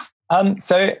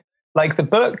 So like the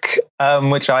book,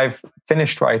 which I've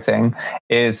finished writing,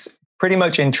 is pretty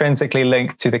much intrinsically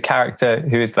linked to the character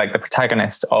who is like the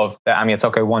protagonist of the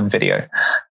Amiatoko 1 video.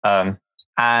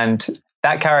 And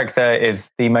that character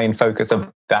is the main focus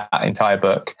of that entire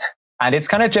book. And it's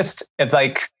kind of just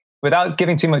like without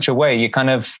giving too much away, you kind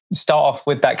of start off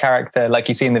with that character, like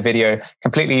you see in the video,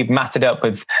 completely matted up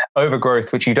with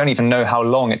overgrowth, which you don't even know how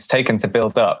long it's taken to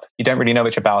build up. You don't really know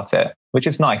much about it, which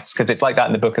is nice because it's like that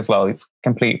in the book as well. It's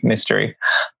complete mystery.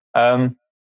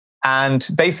 And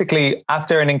basically,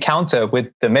 after an encounter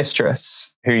with the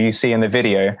mistress, who you see in the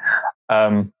video,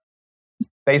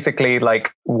 basically,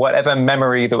 like whatever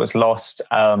memory that was lost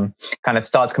kind of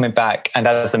starts coming back. And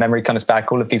as the memory comes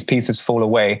back, all of these pieces fall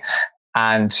away.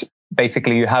 And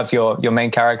basically, you have your main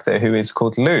character, who is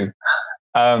called Lou.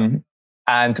 And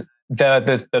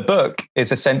the book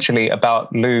is essentially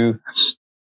about Lou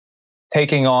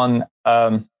taking on,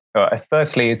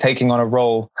 firstly, taking on a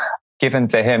role given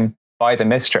to him by the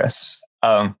mistress,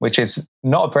 which is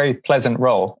not a very pleasant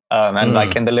role. And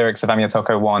like in the lyrics of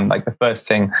Amiotoko 1, like the first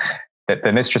thing that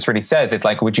the mistress really says is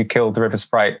like, would you kill the river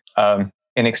sprite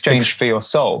in exchange for your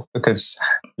soul? Because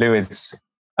Lou is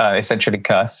essentially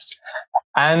cursed.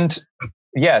 And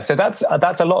yeah, so that's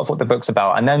a lot of what the book's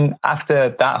about. And then after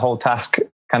that whole task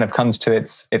kind of comes to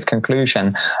its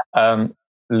conclusion,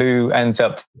 Lou ends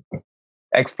up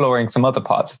exploring some other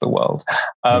parts of the world.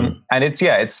 And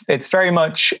it's very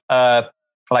much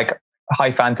like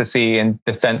high fantasy in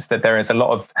the sense that there is a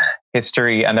lot of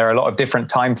history and there are a lot of different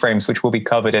time frames which will be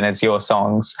covered in Azure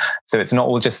songs. So it's not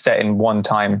all just set in one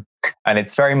time. And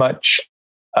it's very much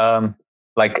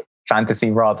like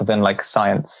fantasy rather than like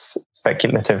science,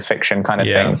 speculative fiction kind of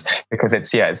things, because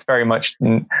it's very much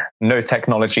no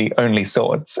technology, only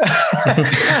swords.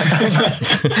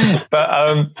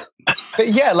 But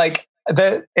yeah, like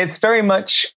it's very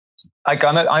much like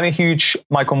I'm a huge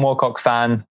Michael Moorcock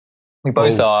fan. We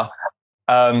both are.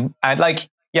 And like,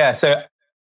 yeah, so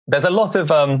there's a lot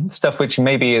of stuff which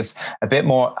maybe is a bit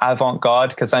more avant-garde,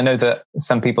 because I know that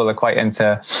some people are quite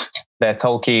into their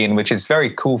Tolkien, which is very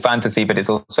cool fantasy, but it's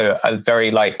also a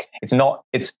very like,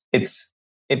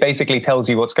 it basically tells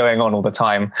you what's going on all the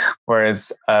time.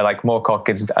 Whereas like Moorcock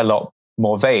is a lot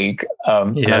more vague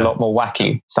and a lot more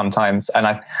wacky sometimes. And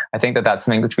I think that that's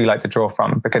something which we like to draw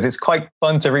from, because it's quite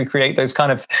fun to recreate those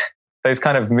kind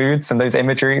of moods and those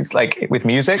imageries like with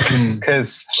music,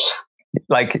 because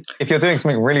like if you're doing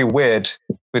something really weird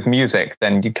with music,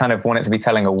 then you kind of want it to be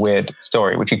telling a weird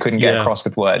story, which you couldn't get across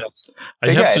with words.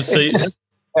 So, I have to say,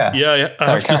 I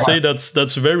have to say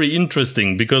that's very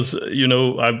interesting, because you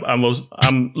know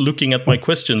I'm looking at my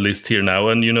question list here now,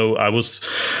 and you know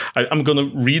I'm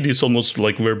gonna read this almost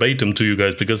like verbatim to you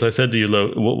guys, because I said, you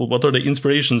know, what are the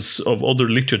inspirations of other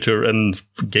literature and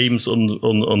games on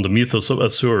the mythos of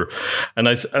Azure, and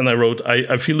I wrote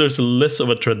I feel there's less of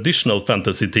a traditional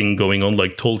fantasy thing going on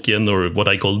like Tolkien or what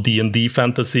I call D&D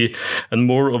fantasy, and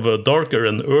more of a darker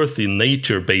and earthy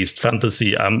nature based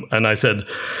fantasy. And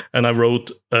I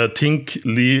wrote. Think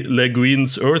Le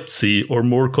Guin's Earthsea or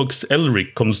Moorcock's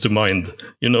Elric comes to mind.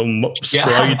 You know,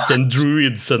 sprites and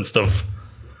druids and stuff.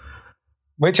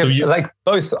 Which are like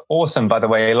both awesome, by the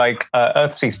way. Like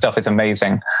Earthsea stuff is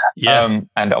amazing. Yeah.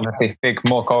 And obviously big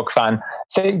Moorcock fan.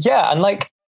 So yeah, and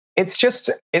like it's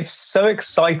so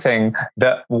exciting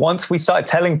that once we started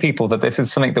telling people that this is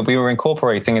something that we were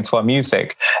incorporating into our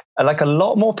music, like a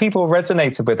lot more people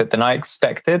resonated with it than I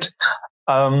expected.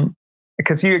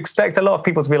 Because you expect a lot of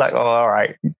people to be like, oh, all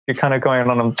right, you're kind of going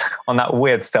on that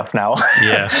weird stuff now.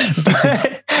 Yeah.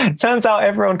 But it turns out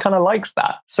everyone kind of likes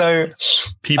that. So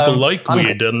people like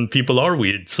weird and people are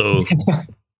weird. So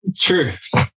true.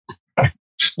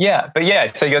 Yeah. But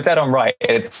yeah, so you're dead on right.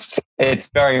 It's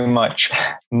very much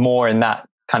more in that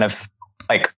kind of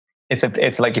like,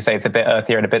 it's like you say, it's a bit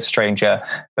earthier and a bit stranger,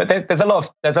 but there's a lot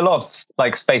of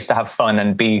like space to have fun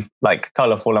and be like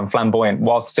colorful and flamboyant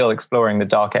while still exploring the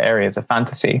darker areas of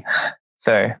fantasy.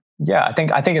 So yeah, I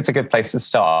think it's a good place to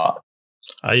start.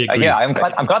 I agree. Yeah, I'm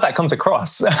glad that comes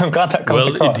across.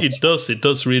 Across. It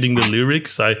does. Reading the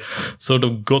lyrics, I sort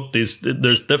of got this.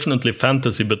 There's definitely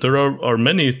fantasy, but there are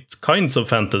many kinds of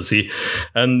fantasy,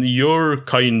 and your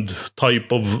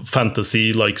type of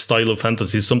fantasy, like style of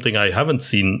fantasy, is something I haven't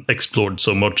seen explored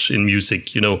so much in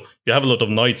music. You know, you have a lot of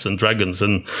knights and dragons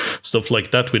and stuff like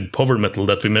that with power metal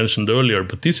that we mentioned earlier,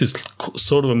 but this is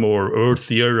sort of a more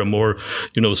earthier, a more,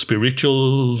 you know,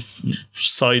 spiritual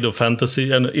side of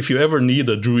fantasy. And if you ever need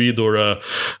a druid or a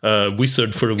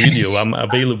wizard for a video, I'm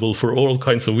available for all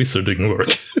kinds of wizarding work.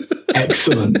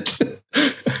 Excellent.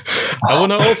 I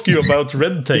want to ask you about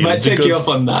Redtail. Might take you up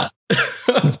on that.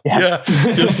 Yeah,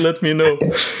 just let me know.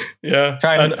 Yeah,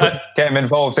 try and get him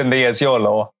involved in the Azure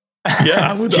lore. Yeah,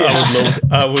 I would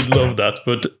love that.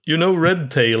 But you know,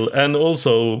 Redtail and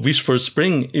also Wish for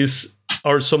Spring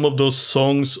are some of those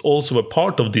songs also a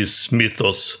part of this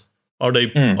mythos? Are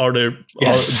they?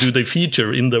 Yes. Do they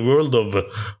feature in the world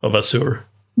of Azure?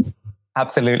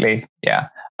 Absolutely. Yeah.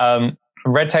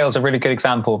 Redtail is a really good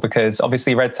example because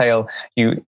obviously Redtail,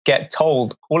 you get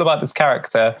told all about this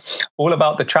character, all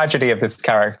about the tragedy of this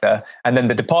character, and then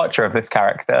the departure of this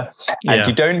character. And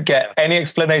you don't get any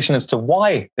explanation as to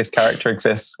why this character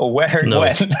exists or where it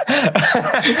went.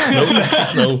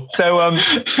 No. So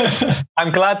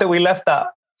I'm glad that we left that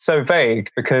so vague,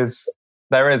 because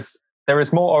there is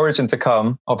more origin to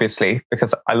come, obviously,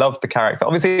 because I love the character.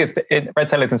 Obviously,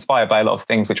 Redtail is inspired by a lot of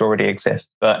things which already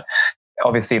exist, but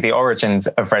obviously the origins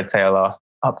of Redtail are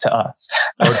up to us.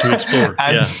 Or to explore,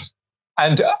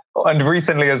 And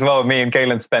recently as well, me and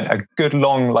Galen spent a good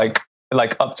long, like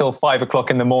up till 5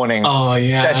 o'clock in the morning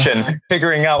session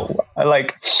figuring out,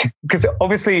 because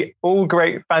obviously all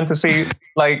great fantasy,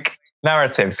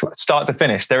 narratives, start to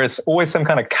finish, there is always some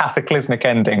kind of cataclysmic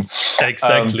ending.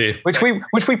 Exactly. Which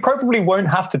we probably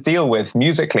won't have to deal with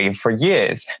musically for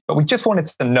years, but we just wanted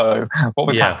to know what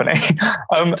was happening.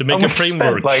 To make a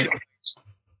framework.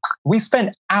 We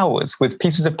spent hours with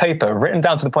pieces of paper written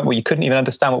down to the point where you couldn't even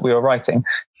understand what we were writing,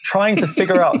 trying to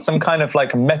figure out some kind of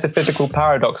metaphysical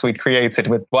paradox we'd created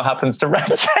with what happens to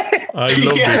Redtail. I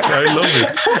love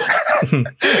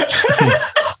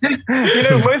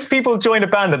it. Most people join a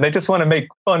band and they just want to make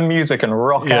fun music and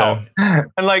rock out. And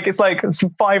it's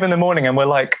 5 a.m. and we're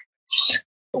like,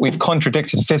 we've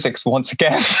contradicted physics once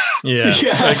again.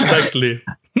 Exactly.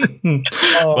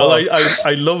 Well,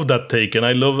 I love that take, and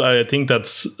I think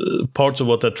that's part of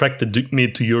what attracted me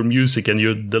to your music and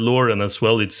your DeLorean as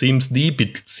well. It seems deep,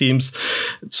 it seems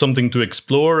something to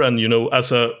explore, and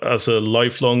as a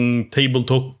lifelong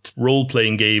tabletop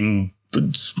role-playing game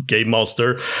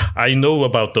master, I know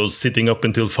about those sitting up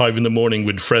until 5 a.m.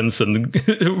 with friends and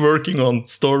working on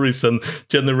stories and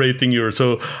generating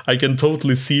so I can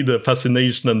totally see the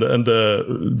fascination and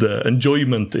the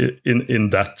enjoyment in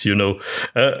that,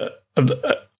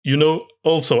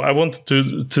 also I wanted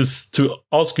to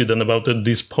ask you then about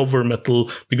this power metal,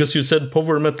 because you said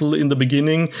power metal in the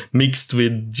beginning mixed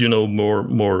with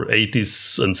more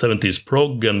 80s and 70s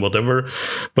prog and whatever,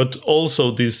 but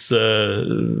also this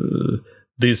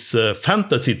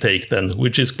fantasy take then,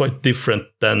 which is quite different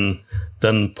than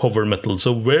power metal.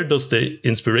 So where does the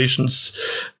inspirations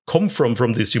come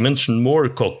from this? You mentioned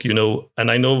Moorcock, and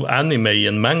I know anime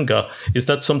and manga. Is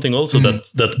that something also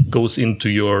that goes into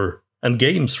your and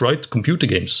games, right? Computer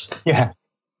games. Yeah.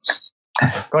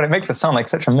 God, it makes us sound like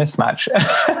such a mismatch.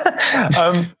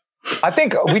 I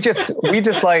think we just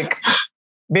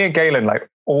me and Galen,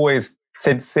 always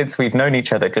since we've known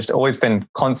each other, just always been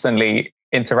constantly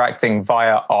interacting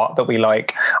via art that we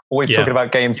like, always talking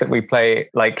about games that we play,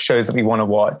 shows that we want to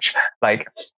watch. I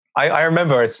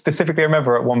specifically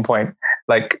remember at one point,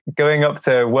 going up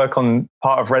to work on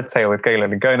part of Redtail with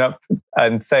Galen and going up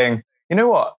and saying, you know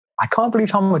what? I can't believe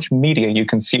how much media you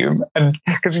consume. And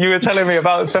because you were telling me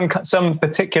about some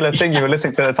particular thing you were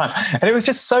listening to at the time. And it was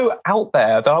just so out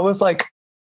there that I was like,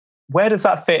 where does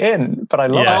that fit in? But I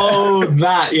love it. Oh,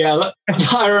 that,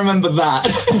 I remember that.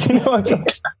 You know what I'm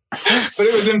But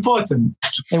it was important.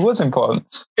 It was important.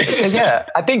 Yeah,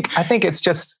 I think it's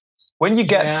just when you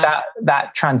get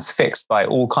that transfixed by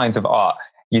all kinds of art,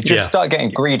 you just start getting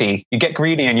greedy. You get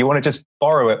greedy and you want to just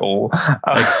borrow it all.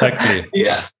 Exactly.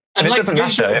 Yeah. And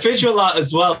visual art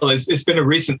as well, it's been a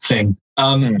recent thing.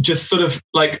 Just sort of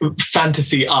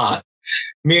fantasy art.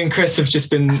 Me and Chris have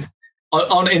just been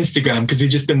on Instagram, because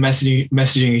we've just been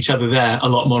messaging each other there a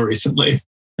lot more recently.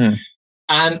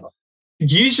 And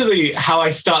usually how I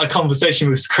start a conversation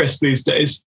with Chris these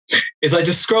days is I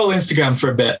just scroll Instagram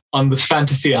for a bit on the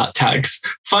fantasy art tags,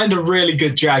 find a really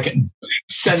good dragon,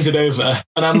 send it over,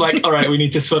 and I'm like, all right, we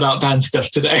need to sort out band stuff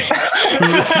today.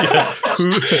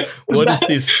 What is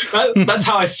this? That's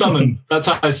how I summon. That's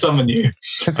how I summon you.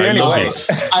 It's the only way.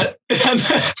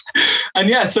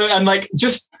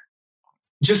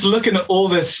 Just looking at all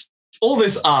this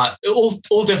art,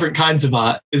 all different kinds of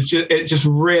art, it just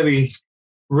really,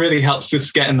 really helps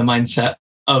us get in the mindset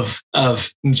of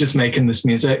just making this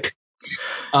music.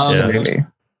 Absolutely.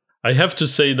 I have to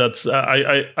say that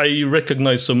I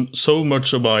recognize so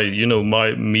much of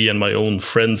me and my own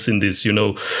friends in this.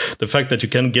 The fact that you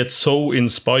can get so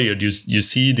inspired. You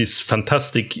see this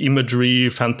fantastic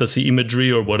fantasy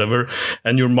imagery or whatever,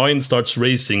 and your mind starts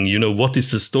racing. What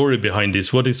is the story behind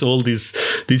this? What is all these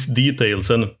details?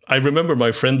 And I remember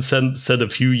my friend said a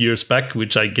few years back,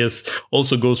 which I guess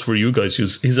also goes for you guys.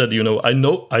 He said, I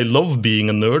love being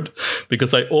a nerd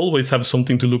because I always have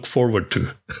something to look forward to.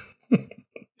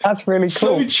 That's really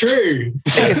cool. So true.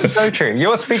 It's so true.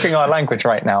 You're speaking our language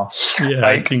right now. Yeah,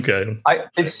 I think I am.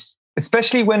 It's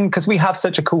especially because we have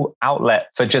such a cool outlet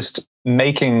for just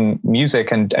making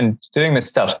music and doing this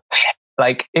stuff.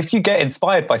 like if you get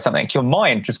inspired by something, your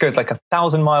mind just goes like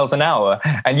 1,000 miles an hour,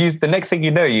 and the next thing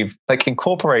you know, you've like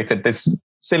incorporated this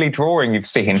silly drawing you've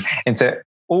seen into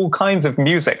all kinds of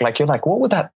music. Like you're like, what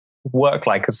would that work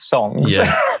like as songs?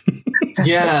 Yeah.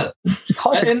 Yeah. It's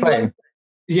hard to explain.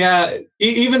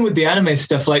 Even with the anime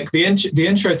stuff, like the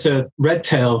intro to Red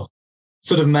Tail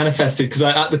sort of manifested, because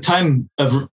at the time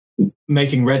of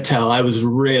making Red Tail, I was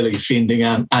really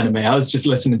fiending anime. I was just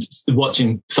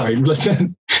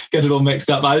get it all mixed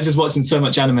up. I was just watching so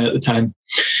much anime at the time.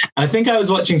 And I think I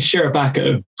was watching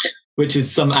Shirobako, which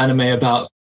is some anime about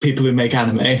people who make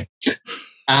anime.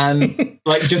 And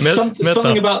like just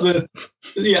something about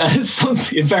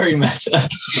something very meta.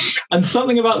 And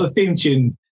something about the theme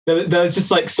tune, there was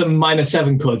just like some minor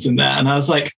 7 chords in there. And I was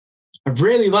like, I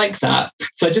really like that.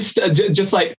 So I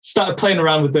just like started playing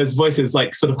around with those voices,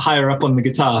 like sort of higher up on the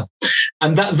guitar.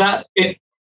 And that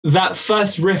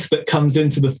first riff that comes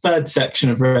into the third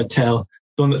section of Red Tail,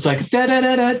 the one that's like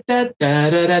that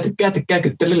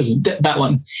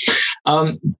one.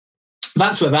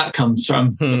 That's where that comes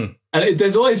from. And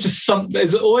there's always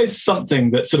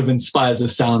something that sort of inspires a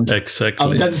sound.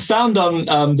 Exactly. There's a sound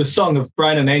on the song of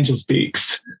Brine and Angel's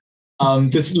Beaks.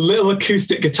 This little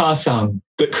acoustic guitar sound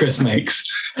that Chris makes,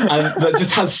 and that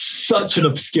just has such an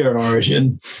obscure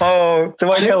origin. Oh,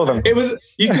 do I kill them?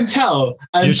 You can tell.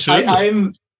 And you should.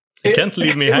 You can't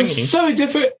leave me hanging.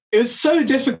 It was so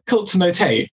difficult to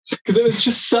notate because it was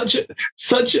just such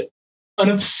an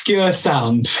obscure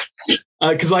sound.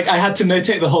 Because like I had to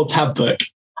notate the whole tab book.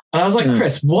 And I was like,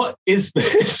 Chris, what is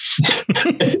this?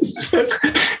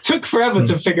 It took forever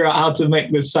to figure out how to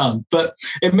make this sound, but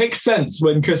it makes sense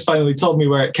when Chris finally told me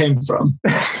where it came from.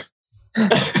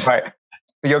 Right.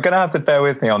 You're going to have to bear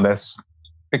with me on this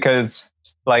because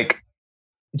like,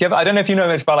 I don't know if you know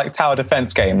much about like tower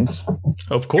defense games.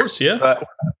 Of course, yeah.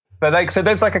 But like, so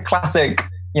there's like a classic,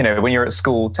 when you're at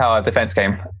school tower defense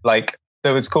game, like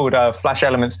that was called Flash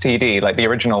Elements TD, like the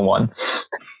original one.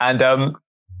 And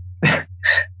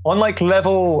on like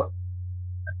level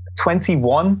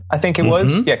 21, I think it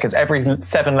was. Yeah, because every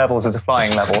 7 levels is a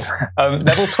flying level.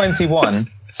 Level 21.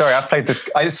 Sorry, I've played this.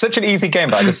 It's such an easy game,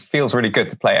 but it just feels really good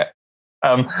to play it.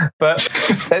 But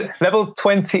level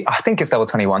 20, I think it's level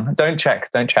 21. Don't check.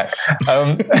 But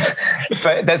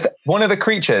there's one of the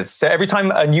creatures. So every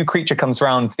time a new creature comes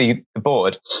around the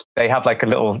board, they have like a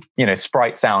little,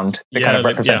 sprite sound that kind of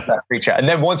represents that creature. And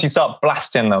then once you start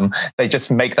blasting them, they just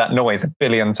make that noise 1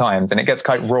 billion times and it gets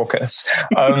quite raucous.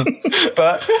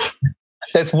 But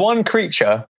there's one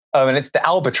creature, and it's the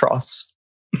albatross.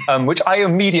 Which I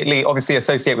immediately obviously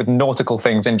associate with nautical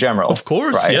things in general. Of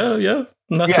course, right? Yeah,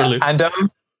 naturally. Yeah. And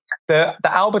the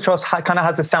albatross kind of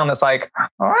has a sound that's like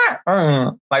that.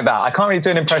 I can't really do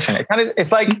an impression.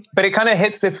 It's like, but it kind of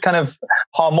hits this kind of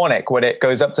harmonic when it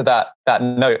goes up to that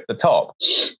note at the top,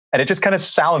 and it just kind of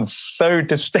sounds so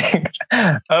distinct.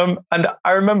 And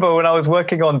I remember when I was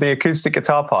working on the acoustic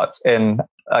guitar parts in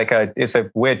like it's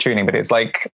a weird tuning, but it's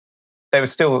like. There was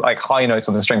still like high notes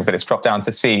on the strings, but it's dropped down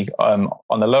to C on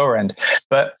the lower end.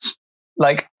 But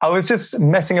like I was just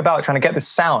messing about trying to get the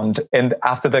sound in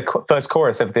after the first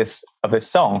chorus of this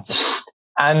song,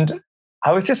 and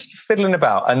I was just fiddling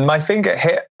about, and my finger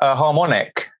hit a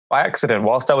harmonic by accident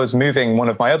whilst I was moving one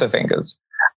of my other fingers,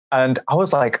 and I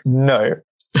was like, no.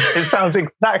 It sounds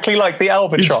exactly like the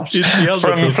albatross, it's the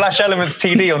albatross from Flash Elements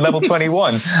TD on level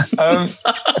 21.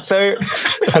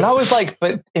 And I was like,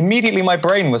 but immediately my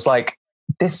brain was like,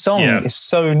 this song is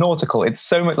so nautical. It's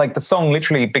so much like the song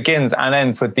literally begins and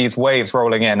ends with these waves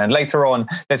rolling in. And later on,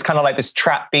 there's kind of like this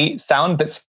trap beat sound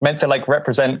that's meant to like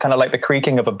represent kind of like the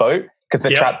creaking of a boat, because the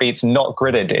trap beat's not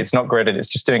gridded. It's not gridded. It's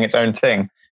just doing its own thing.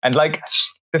 And like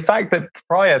the fact that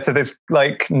prior to this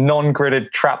like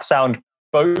non-gridded trap sound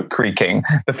boat creaking,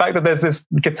 the fact that there's this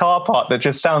guitar part that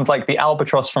just sounds like the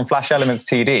albatross from Flash Elements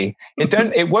TD,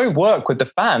 it won't work with the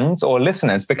fans or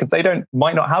listeners because they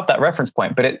might not have that reference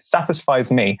point, but it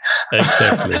satisfies me.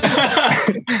 Exactly.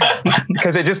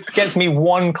 Because it just gets me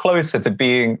one closer to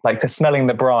being like to smelling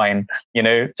the brine,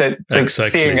 to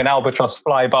seeing an albatross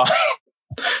fly by.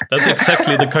 That's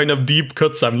exactly the kind of deep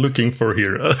cuts I'm looking for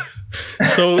here.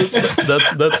 So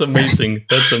that's amazing.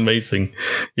 That's amazing.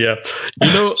 Yeah.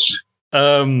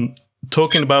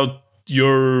 Talking about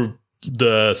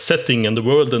the setting and the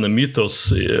world and the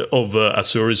mythos of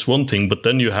Azure is one thing, but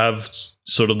then you have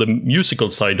sort of the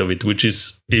musical side of it, which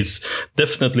is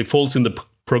definitely falls in the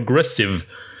progressive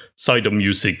side of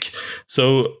music.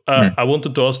 So I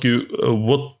wanted to ask you,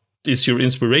 what is your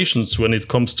inspirations when it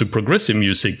comes to progressive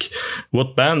music?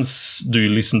 What bands do you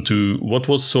listen to? What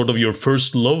was sort of your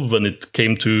first love when it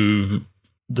came to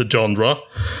the genre?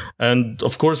 And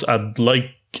of course, I'd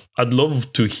like I'd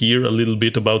love to hear a little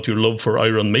bit about your love for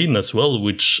Iron Maiden as well,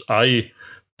 which I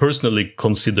personally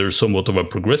consider somewhat of a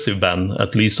progressive band,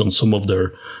 at least on some of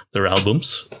their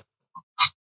albums.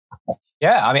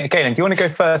 Yeah, I mean, Galen, do you want to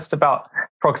go first about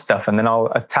prog stuff, and then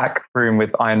I'll attack Rune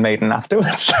with Iron Maiden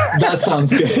afterwards? That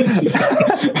sounds good.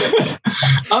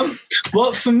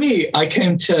 Well, for me, I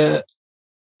came to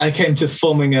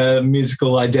forming a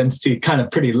musical identity kind of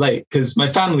pretty late, because my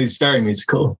family's very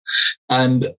musical.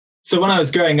 And so when I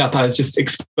was growing up, I was just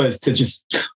exposed to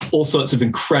just all sorts of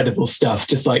incredible stuff,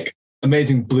 just like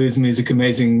amazing blues music,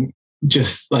 amazing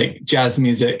just like jazz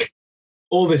music,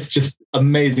 all this just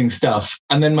amazing stuff.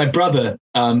 And then my brother,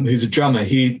 who's a drummer,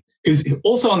 who's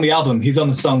also on the album, he's on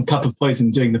the song Cup of Poison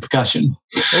doing the percussion.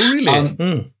 Oh,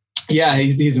 really? Yeah,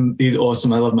 he's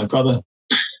awesome. I love my brother.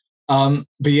 But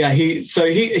yeah,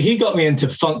 he got me into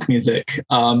funk music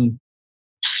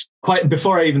quite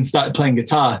before I even started playing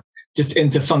guitar, just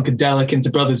into Funkadelic, into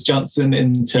Brothers Johnson,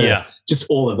 into just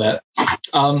all of it.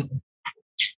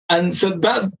 And so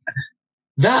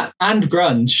that and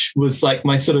grunge was like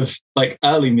my sort of like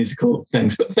early musical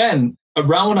things. But then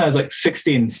around when I was like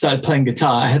 16, started playing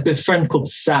guitar, I had this friend called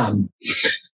Sam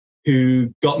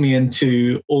who got me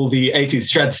into all the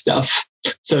 80s shred stuff.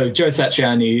 So Joe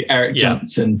Satriani, Eric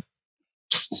Johnson,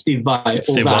 Steve Vai,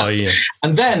 all that.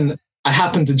 And then I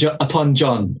happened upon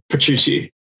John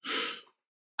Petrucci.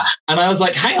 And I was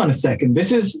like, hang on a second,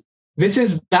 this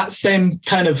is that same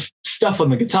kind of stuff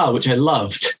on the guitar, which I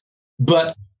loved,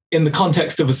 but in the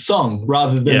context of a song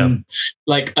rather than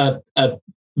like a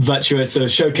virtuoso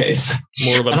showcase.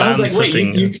 More of a and band I was like,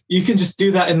 setting. Wait, you can just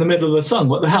do that in the middle of the song.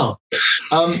 What the hell?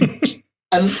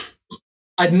 And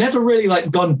I'd never really like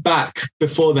gone back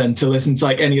before then to listen to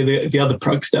like any of the other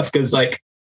prog stuff, because like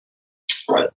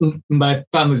my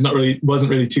family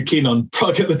wasn't really too keen on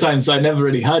prog at the time, so I never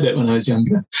really heard it when I was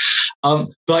younger. But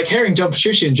like hearing John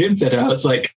Petrucci in Dream Theater, I was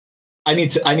like, I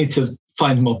need to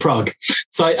find more prog.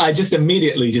 So I just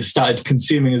immediately just started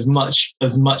consuming as much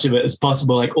of it as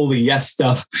possible, like all the Yes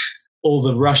stuff, all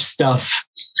the Rush stuff,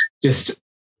 just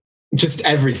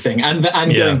everything, and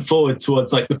going forward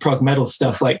towards like the prog metal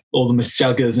stuff, like all the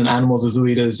Meshuggahs and Animals as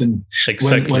Leaders, and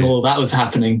when all that was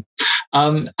happening.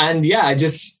 And yeah, I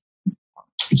just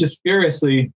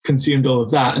furiously consumed all of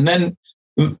that. And then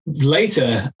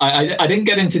later, I didn't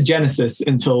get into Genesis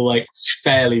until like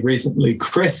fairly recently.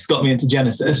 Chris got me into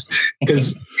Genesis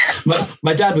because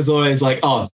my dad was always like,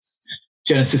 oh,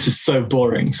 Genesis is so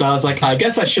boring. So I was like, I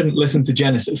guess I shouldn't listen to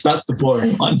Genesis. That's the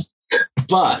boring one.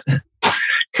 But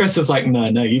Chris was like,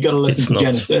 no, you got to listen to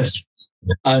Genesis,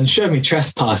 and showed me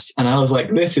Trespass. And I was like,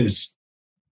 this is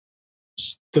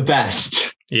the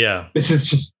best. Yeah. This is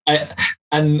just,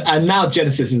 and now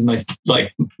Genesis is my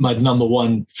number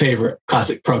one favorite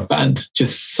classic prog band.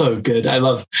 Just so good. I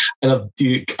love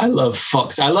Duke. I love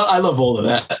Fox. I love all of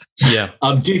it. Yeah.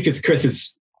 Duke is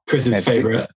Chris's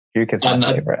favorite. Duke is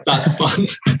my favorite. That's fun.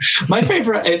 My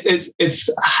favorite it's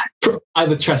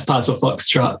either Trespass or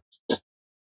Foxtrot.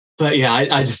 But yeah,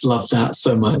 I just love that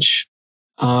so much.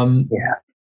 So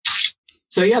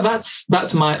yeah,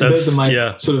 those are my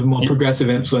sort of more progressive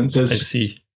influences. I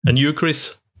see. And you,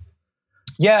 Chris?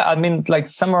 Yeah, I mean,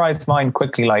 like, summarize mine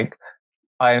quickly. Like,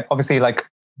 I obviously, like,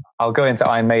 I'll go into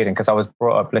Iron Maiden because I was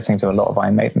brought up listening to a lot of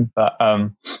Iron Maiden. But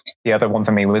the other one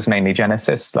for me was mainly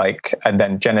Genesis. Like, and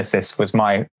then Genesis was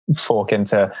my fork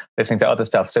into listening to other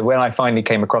stuff. So when I finally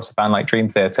came across a band like Dream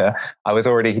Theater, I was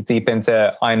already deep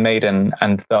into Iron Maiden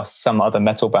and thus some other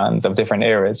metal bands of different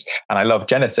eras. And I love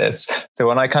Genesis. So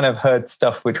when I kind of heard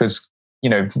stuff which was, you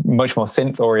know, much more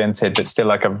synth oriented, but still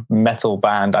like a metal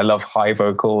band, I love high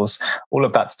vocals, all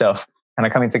of that stuff, kind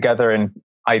of coming together. And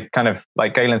I kind of,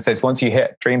 like Galen says, once you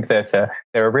hit Dream Theater,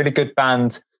 they're a really good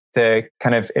band to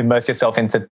kind of immerse yourself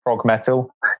into prog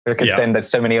metal, because then there's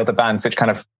so many other bands which kind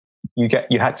of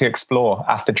you had to explore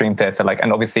after Dream Theater, like,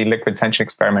 and obviously Liquid Tension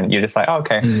Experiment, you're just like, oh,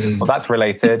 okay, well, that's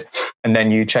related. And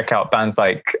then you check out bands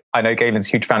like, I know Galen's a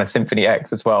huge fan of Symphony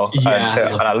X as well.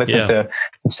 And I listen to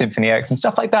some Symphony X and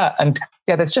stuff like that. And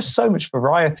yeah, there's just so much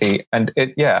variety. And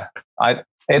it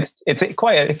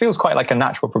feels quite like a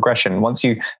natural progression. Once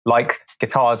you like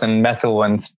guitars and metal,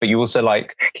 but you also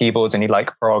like keyboards and you like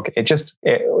prog,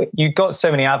 you got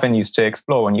so many avenues to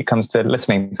explore when it comes to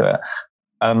listening to it.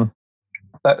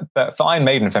 But for Iron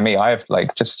Maiden, for me, I have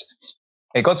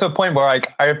it got to a point where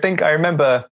I think I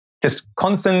remember just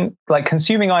constant, like,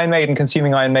 consuming Iron Maiden,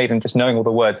 just knowing all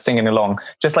the words, singing along,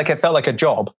 just like it felt like a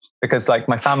job, because like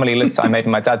my family listened to Iron Maiden,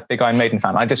 my dad's a big Iron Maiden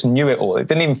fan. I just knew it all. It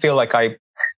didn't even feel like I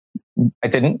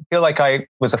didn't feel like I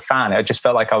was a fan. I just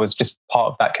felt like I was just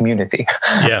part of that community.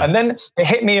 Yeah. And then it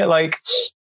hit me at like,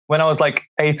 when I was like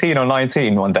 18 or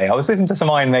 19 one day, I was listening to some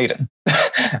Iron Maiden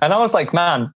and I was like,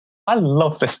 man, I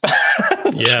love this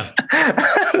band. Yeah.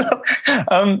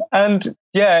 And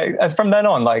yeah, from then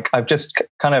on, like I've just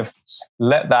kind of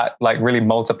let that like really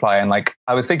multiply. And like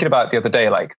I was thinking about it the other day,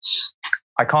 like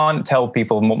I can't tell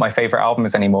people what my favorite album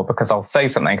is anymore because I'll say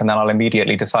something and then I'll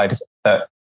immediately decide that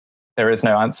there is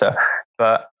no answer.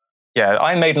 But yeah,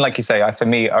 Iron Maiden, like you say, for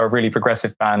me are a really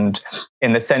progressive band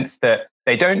in the sense that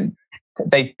they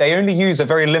only use a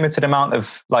very limited amount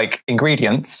of like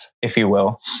ingredients, if you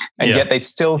will, and yet they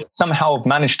still somehow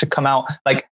manage to come out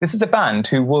like this is a band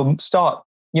who will start,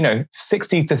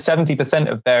 60 to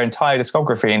 70% of their entire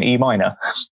discography in E minor,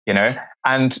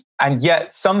 and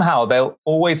yet somehow they'll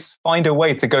always find a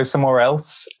way to go somewhere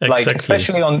else, like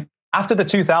especially on after the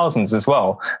 2000s as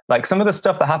well. Like some of the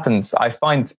stuff that happens, I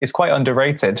find is quite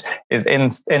underrated. Is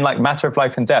in like Matter of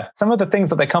Life and Death. Some of the things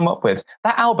that they come up with,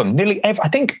 that album, I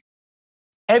think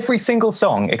every single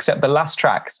song except the last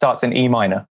track starts in E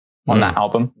minor on that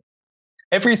album.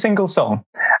 Every single song,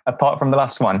 apart from the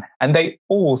last one. And they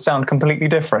all sound completely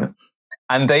different.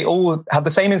 And they all have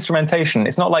the same instrumentation.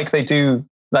 It's not like they do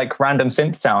like random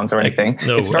synth sounds or anything.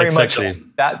 No, it's very much exactly.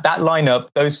 that lineup,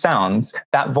 those sounds,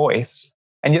 that voice.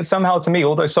 And yet somehow to me,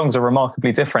 all those songs are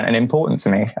remarkably different and important to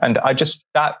me. And I just,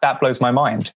 that blows my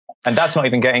mind. And that's not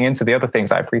even getting into the other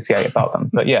things I appreciate about them.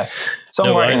 But yeah,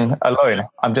 songwriting alone,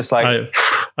 I'm just like...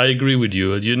 I agree with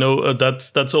you.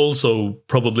 That's also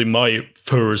probably my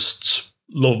first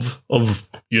love of,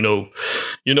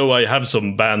 I have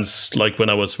some bands like when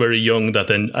I was very young that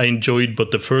I enjoyed,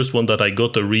 but the first one that I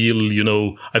got a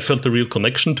real, I felt a real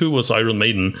connection to was Iron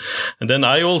Maiden. And then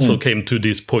I also came to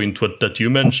this point that you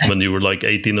mentioned when you were like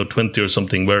 18 or 20 or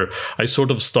something, where I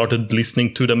sort of started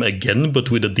listening to them again,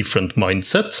 but with a different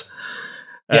mindset.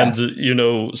 And,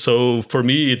 so for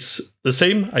me, it's the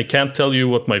same. I can't tell you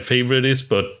what my favorite is,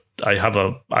 but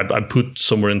I put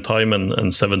Somewhere in Time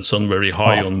and Seventh Son very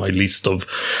high on my list of,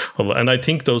 and I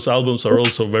think those albums are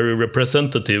also very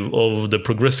representative of the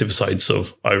progressive sides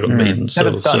of Iron Maiden.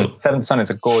 Seventh Son is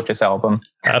a gorgeous album.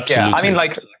 Absolutely. Yeah, I mean,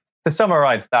 like to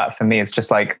summarize that for me, it's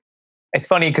just like, it's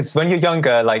funny because when you're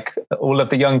younger, like all of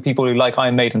the young people who like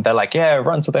Iron Maiden, they're like, yeah,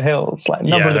 Run to the Hills, like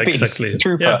Number of the Beast,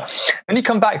 Trooper. Yeah. And you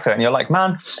come back to it and you're like,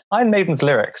 man, Iron Maiden's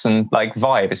lyrics and like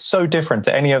vibe is so different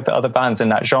to any of the other bands in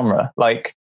that genre.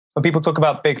 Like when people talk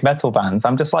about big metal bands,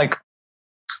 I'm just like,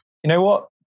 you know what?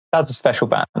 That's a special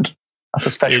band. That's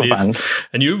a special band.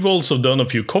 And you've also done a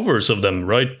few covers of them,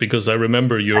 right? Because I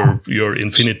remember your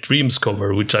Infinite Dreams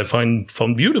cover, which I found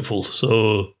beautiful.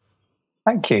 So...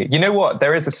 Thank you. You know what?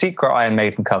 There is a secret Iron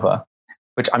Maiden cover,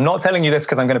 which I'm not telling you this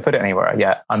because I'm going to put it anywhere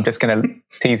yet. I'm just going to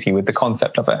tease you with the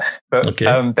concept of it. But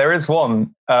there is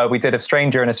one we did of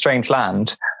Stranger in a Strange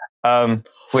Land,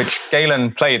 which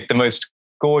Galen played the most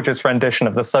gorgeous rendition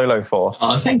of the solo for.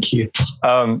 Oh, thank you.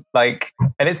 And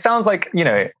it sounds like,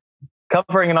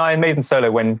 covering an Iron Maiden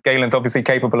solo when Galen's obviously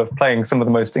capable of playing some of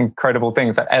the most incredible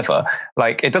things ever.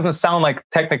 Like, it doesn't sound like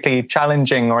technically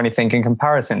challenging or anything in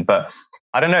comparison, but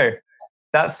I don't know.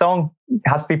 That song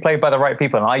has to be played by the right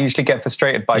people. And I usually get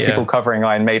frustrated by people covering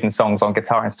Iron Maiden songs on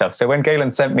guitar and stuff. So when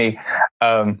Galen sent me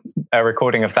a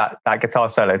recording of that guitar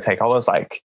solo take, I was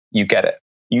like, you get it.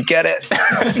 You get it.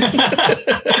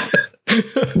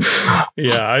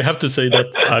 Yeah, I have to say that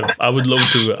I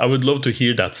would love to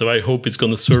hear that. So I hope it's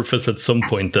going to surface at some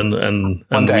point and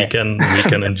we can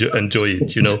enjoy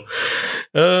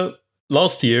it,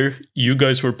 Last year, you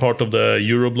guys were part of the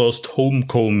Euroblast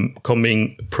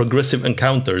Homecoming Progressive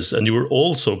Encounters, and you were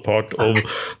also part of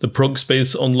the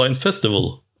Progspace online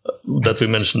festival that we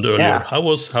mentioned earlier. Yeah. How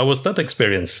was that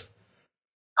experience?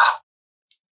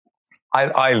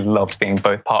 I loved being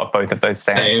part of both of those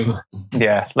things. Same.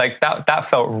 Yeah, like that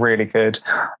felt really good,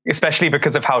 especially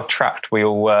because of how trapped we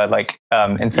all were, like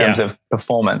in terms of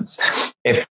performance.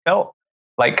 It felt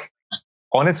like,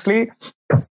 honestly,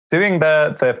 doing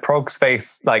the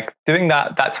Progspace, like doing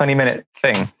that 20-minute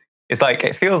thing is like,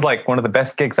 it feels like one of the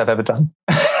best gigs I've ever done.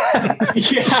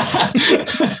 Yeah.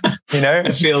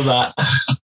 I feel that.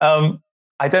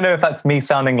 I don't know if that's me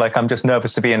sounding like I'm just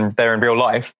nervous to be there in real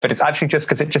life, but it's actually just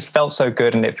because it just felt so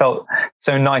good and it felt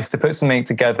so nice to put something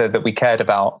together that we cared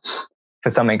about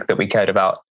for something that we cared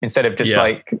about, instead of just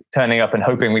like turning up and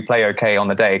hoping we play okay on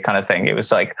the day kind of thing. It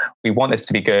was like, we want this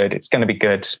to be good. It's going to be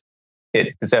good.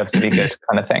 It deserves to be good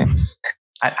kind of thing.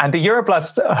 And the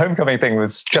Euroblast Homecoming thing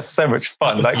was just so much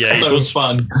fun. Like, it was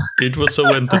fun. It was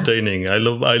so entertaining. I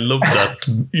love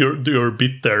that your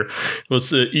bit there. It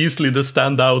was easily the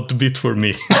standout bit for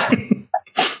me.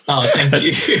 Oh, thank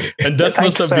you. And that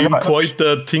must have been quite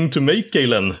a thing to make,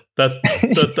 Galen.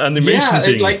 That animation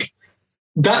thing.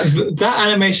 that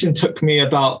animation took me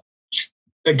about,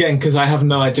 again, because I have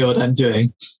no idea what I'm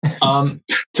doing,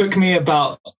 took me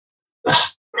about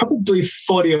probably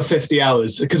 40 or 50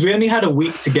 hours, because we only had a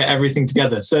week to get everything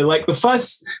together. So like the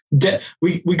first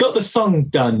we got the song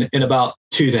done in about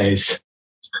 2 days.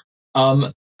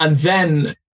 And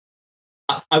then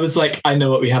I was like, I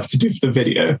know what we have to do for the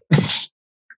video.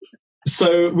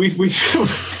 So we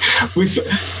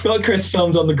got Chris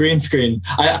filmed on the green screen.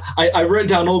 I wrote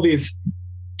down all these,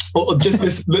 just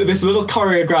this little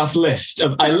choreographed list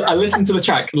of, I listened to the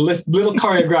track, little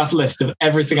choreographed list of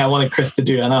everything I wanted Chris to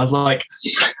do. And I was like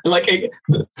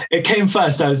it came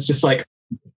first. I was just like,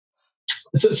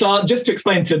 so just to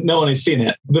explain to no one who's seen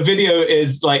it, the video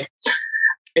is like,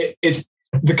 it's,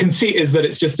 the conceit is that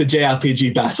it's just a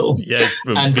JRPG battle. Yes,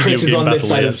 and Chris is on this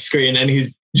side of the screen and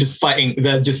he's just fighting,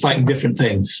 they're just fighting different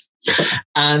things.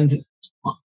 And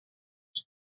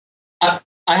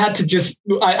I had to just,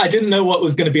 I didn't know what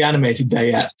was going to be animated there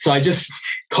yet. So I just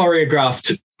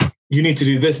choreographed, you need to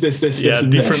do this,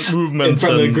 and different this movements in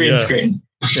front of the green screen.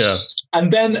 Yeah. And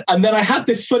then I had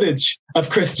this footage of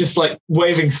Chris just like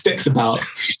waving sticks about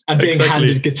and being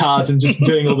handed guitars and just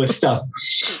doing all this stuff.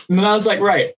 And then I was like,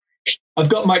 right, I've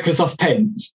got Microsoft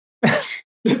Paint.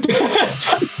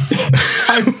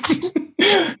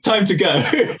 time to go.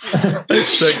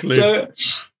 Exactly. So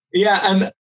yeah,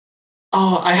 and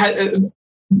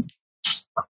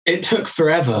it took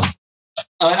forever.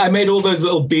 I made all those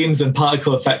little beams and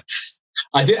particle effects.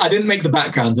 I didn't make the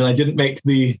backgrounds, and I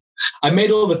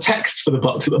made all the text for the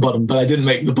box at the bottom, but I didn't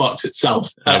make the box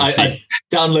itself. I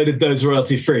downloaded those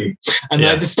royalty free, and then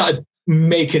I just started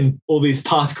making all these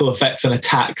particle effects and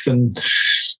attacks and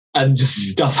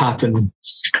just stuff happen.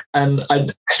 And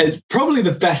it's probably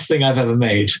the best thing I've ever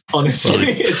made, honestly. Well,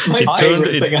 it's my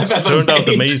favorite thing I've ever made. It turned out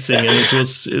amazing, and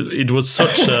it was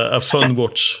such a fun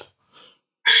watch.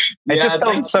 It just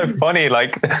felt so funny,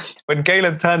 like when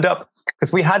Galen turned up,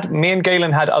 because me and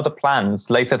Galen had other plans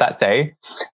later that day.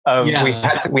 We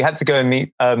had to go and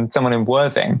meet someone in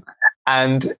Worthing,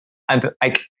 and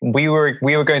like we were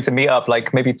going to meet up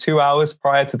like maybe 2 hours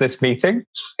prior to this meeting.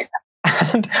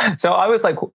 And so I was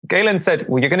like, Galen said,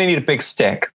 well, you're going to need a big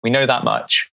stick. We know that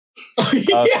much.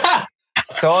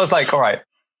 So I was like, all right.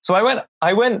 So I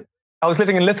was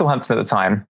living in Littlehampton at the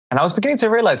time, and I was beginning to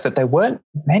realize that there weren't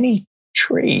many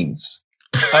trees.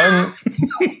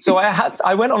 So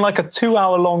I went on like a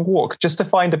 2-hour long walk just to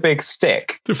find a big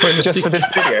stick for this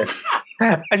video.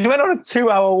 I went on a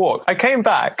 2-hour walk. I came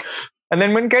back, and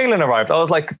then when Galen arrived, I was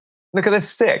like, look at this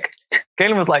stick.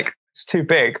 Galen was like, it's too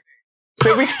big.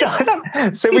 So we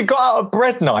got out a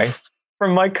bread knife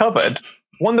from my cupboard,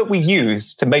 one that we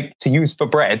use to use for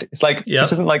bread. It's like,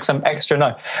 This isn't like some extra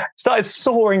knife. Started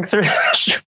sawing through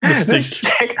the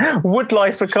stick. Wood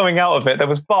lice were coming out of it. There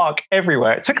was bark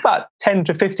everywhere. It took about 10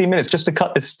 to 15 minutes just to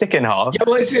cut this stick in half. Yeah,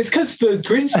 well, it's because the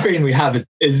green screen we have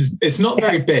it's not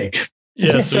very big.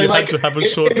 Yeah, so you had to have a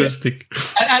shorter stick.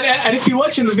 And if you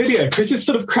watch in the video, Chris is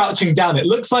sort of crouching down. It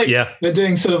looks like they're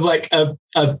doing sort of like a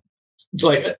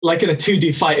like in a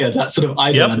 2D fighter, that sort of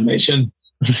idle animation.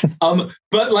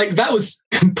 But like that was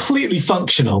completely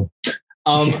functional.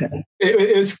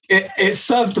 It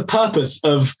served the purpose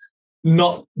of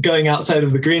not going outside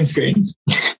of the green screen,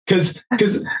 because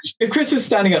if Chris was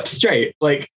standing up straight,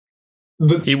 like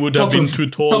he would have been too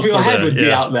tall. Top of your head would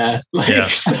be out there. Like,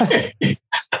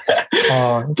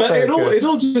 but it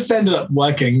all just ended up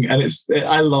working, and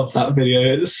I love that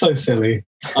video. It's so silly.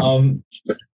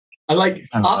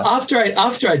 After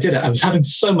I did it, I was having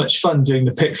so much fun doing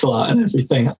the pixel art and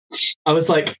everything. I was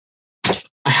like,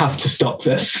 I have to stop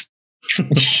this.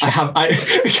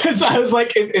 Because I was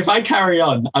like, if I carry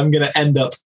on, I'm gonna end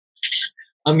up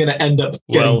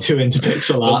getting too into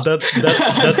pixel art.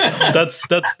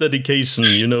 That's dedication.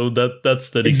 You know that's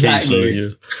dedication. Exactly.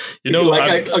 You know,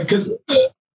 like because.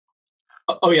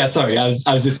 Sorry. I was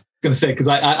just gonna say, because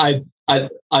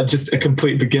I'm just a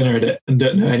complete beginner at it and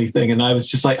don't know anything. And I was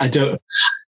just like, I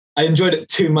enjoyed it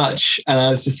too much. And I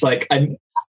was just like,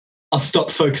 I'll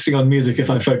stop focusing on music if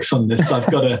I focus on this. I've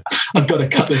got to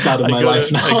cut this out of my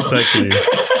life now. Exactly.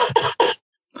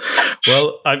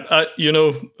 Well,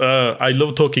 I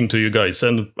love talking to you guys,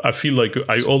 and I feel like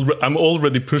I'm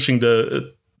already pushing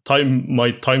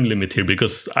my time limit here,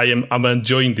 because I'm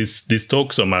enjoying this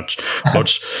talk so much.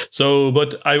 So,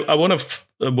 but I want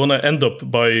to end up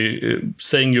by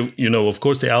saying of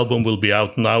course the album will be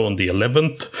out now on the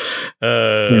 11th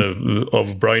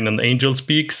of Brine and Angel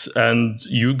Speaks, and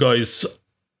you guys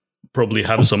probably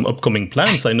have some upcoming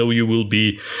plans. I know you will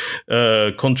be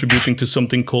contributing to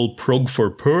something called Prog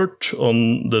for Pert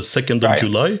on the 2nd of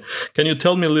July. Can you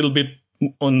tell me a little bit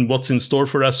on what's in store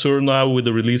for Azure now with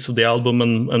the release of the album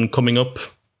and coming up?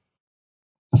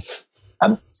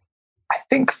 I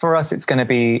think for us, it's going to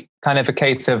be kind of a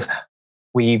case of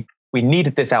we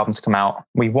needed this album to come out.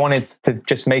 We wanted to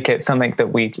just make it something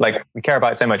that we care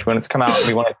about it so much. We want it to come out.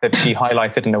 We want it to be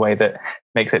highlighted in a way that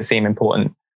makes it seem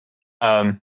important,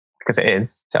 because it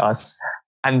is to us.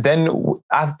 And then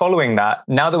following that,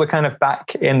 now that we're kind of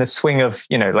back in the swing of,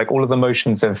 like all of the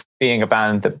motions of being a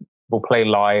band that will play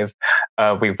live,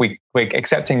 we're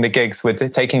accepting the gigs. We're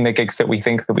taking the gigs that we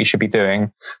think that we should be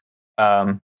doing.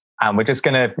 And we're just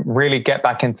going to really get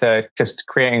back into just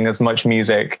creating as much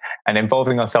music and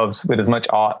involving ourselves with as much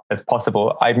art as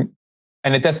possible. I'm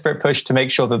in a desperate push to make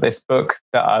sure that this book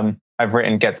that I've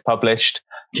written gets published.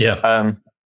 Yeah.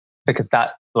 Because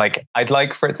that, I'd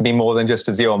like for it to be more than just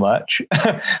Azure merch.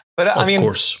 But I mean, of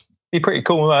course, be pretty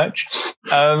cool merch.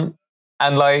 And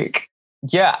I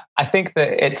think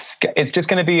that it's just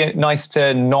going to be nice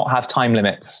to not have time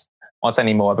limits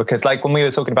anymore, because when we were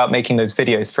talking about making those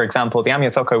videos, for example, the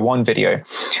Amiotoko 1 video,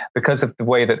 because of the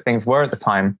way that things were at the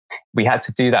time, we had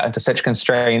to do that under such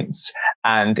constraints,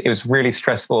 and it was really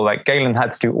stressful. Galen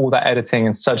had to do all that editing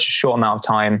in such a short amount of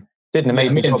time, did an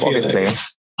amazing job, obviously.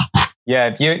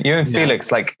 Yeah, you and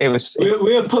Felix, it was we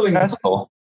were pulling stressful.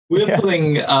 We were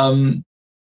pulling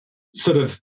sort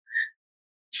of,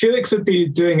 Felix would be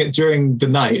doing it during the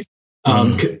night,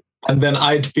 and then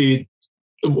I'd be,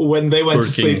 when they went to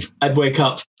sleep, I'd wake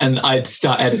up and I'd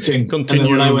start editing. Continue,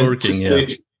 and then when I went working, to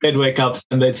sleep, they'd wake up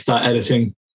and they'd start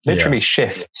editing. Literally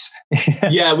shifts.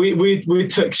 Yeah, we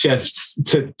took shifts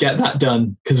to get that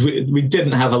done because we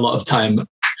didn't have a lot of time,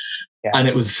 and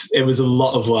it was a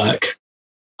lot of work.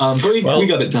 But we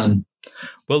got it done.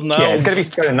 Well, now it's going to be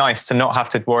so nice to not have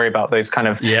to worry about those kind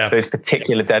of those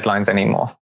particular deadlines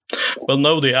anymore. Well,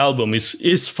 now the album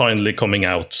is finally coming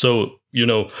out, so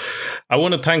I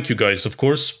want to thank you guys, of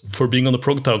course, for being on the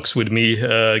Prog Talks with me,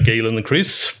 Galen and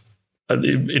Chris.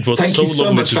 It was so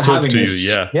lovely to talk to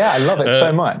you. Yeah, I love it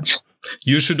so much.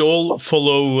 You should all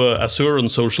follow Azure on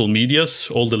social medias.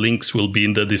 All the links will be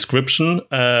in the description.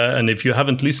 And if you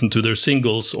haven't listened to their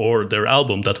singles or their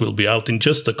album that will be out in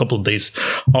just a couple of days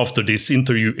after this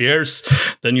interview airs,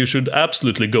 then you should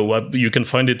absolutely go up. You can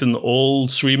find it in all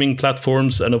streaming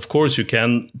platforms. And of course, you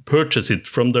can purchase it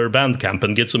from their Bandcamp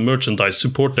and get some merchandise.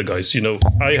 Support the guys.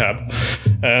 I have.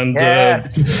 And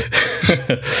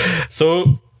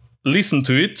so listen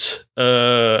to it.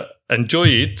 Enjoy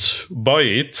it, buy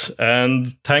it,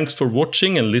 and thanks for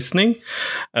watching and listening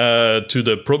to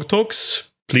the Prog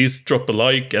Talks. Please drop a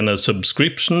like and a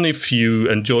subscription if you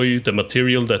enjoy the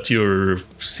material that you're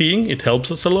seeing. It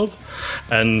helps us a lot,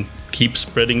 and keep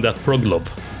spreading that prog love.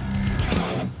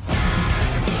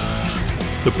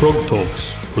 The Prog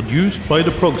Talks, produced by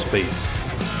the Progspace.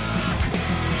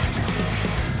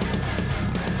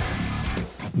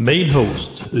 Main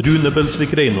host, Rune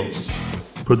Belsvik Reinås.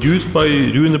 Produced by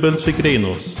Rune Belsvik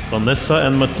Reinås, Vanessa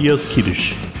and Matthias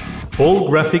Kirsch. All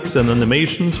graphics and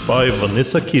animations by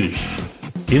Vanessa Kirsch.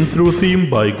 Intro theme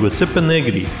by Giuseppe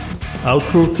Negri.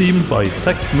 Outro theme by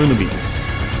Zach Munovitz.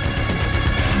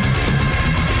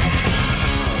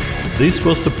 This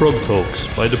was the Prog Talks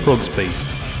by the Progspace.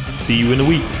 See you in a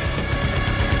week.